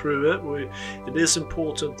moving through it, it is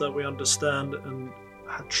important that we understand and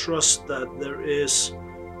trust that there is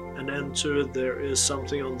an end to it. There is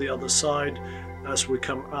something on the other side. As we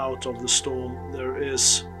come out of the storm, there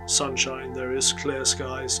is sunshine, there is clear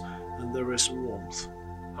skies, and there is warmth.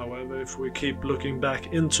 However, if we keep looking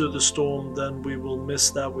back into the storm, then we will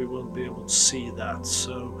miss that. We won't be able to see that.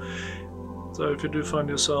 So if you do find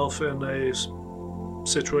yourself in a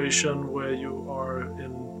situation where you are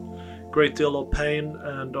in great deal of pain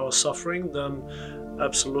and are suffering, then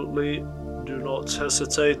absolutely do not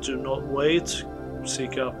hesitate, do not wait.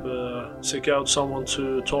 Seek out someone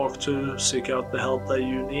to talk to, seek out the help that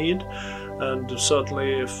you need, and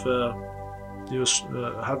certainly if you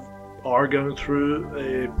are going through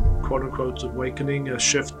a quote-unquote awakening, a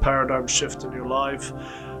paradigm shift in your life,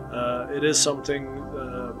 it is something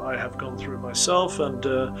I have gone through myself, and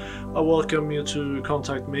I welcome you to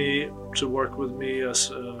contact me to work with me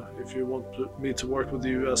as if you want me to work with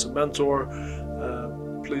you as a mentor.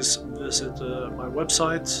 Please visit my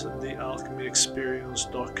website,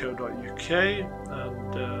 thealchemyexperience.co.uk,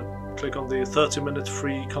 and click on the 30-minute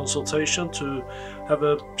free consultation to have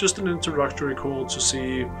just an introductory call to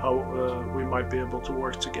see how we might be able to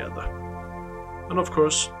work together. And of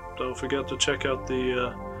course, don't forget to check out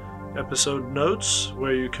the episode notes,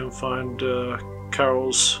 where you can find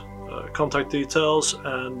Carol's contact details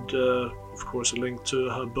and of course a link to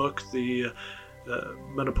her book, The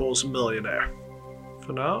Menopause Millionaire.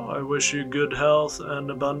 For now, I wish you good health and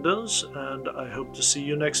abundance, and I hope to see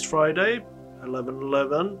you next Friday,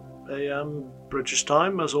 11:11 a.m. British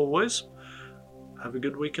time, as always. Have a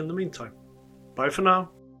good week in the meantime. Bye for now.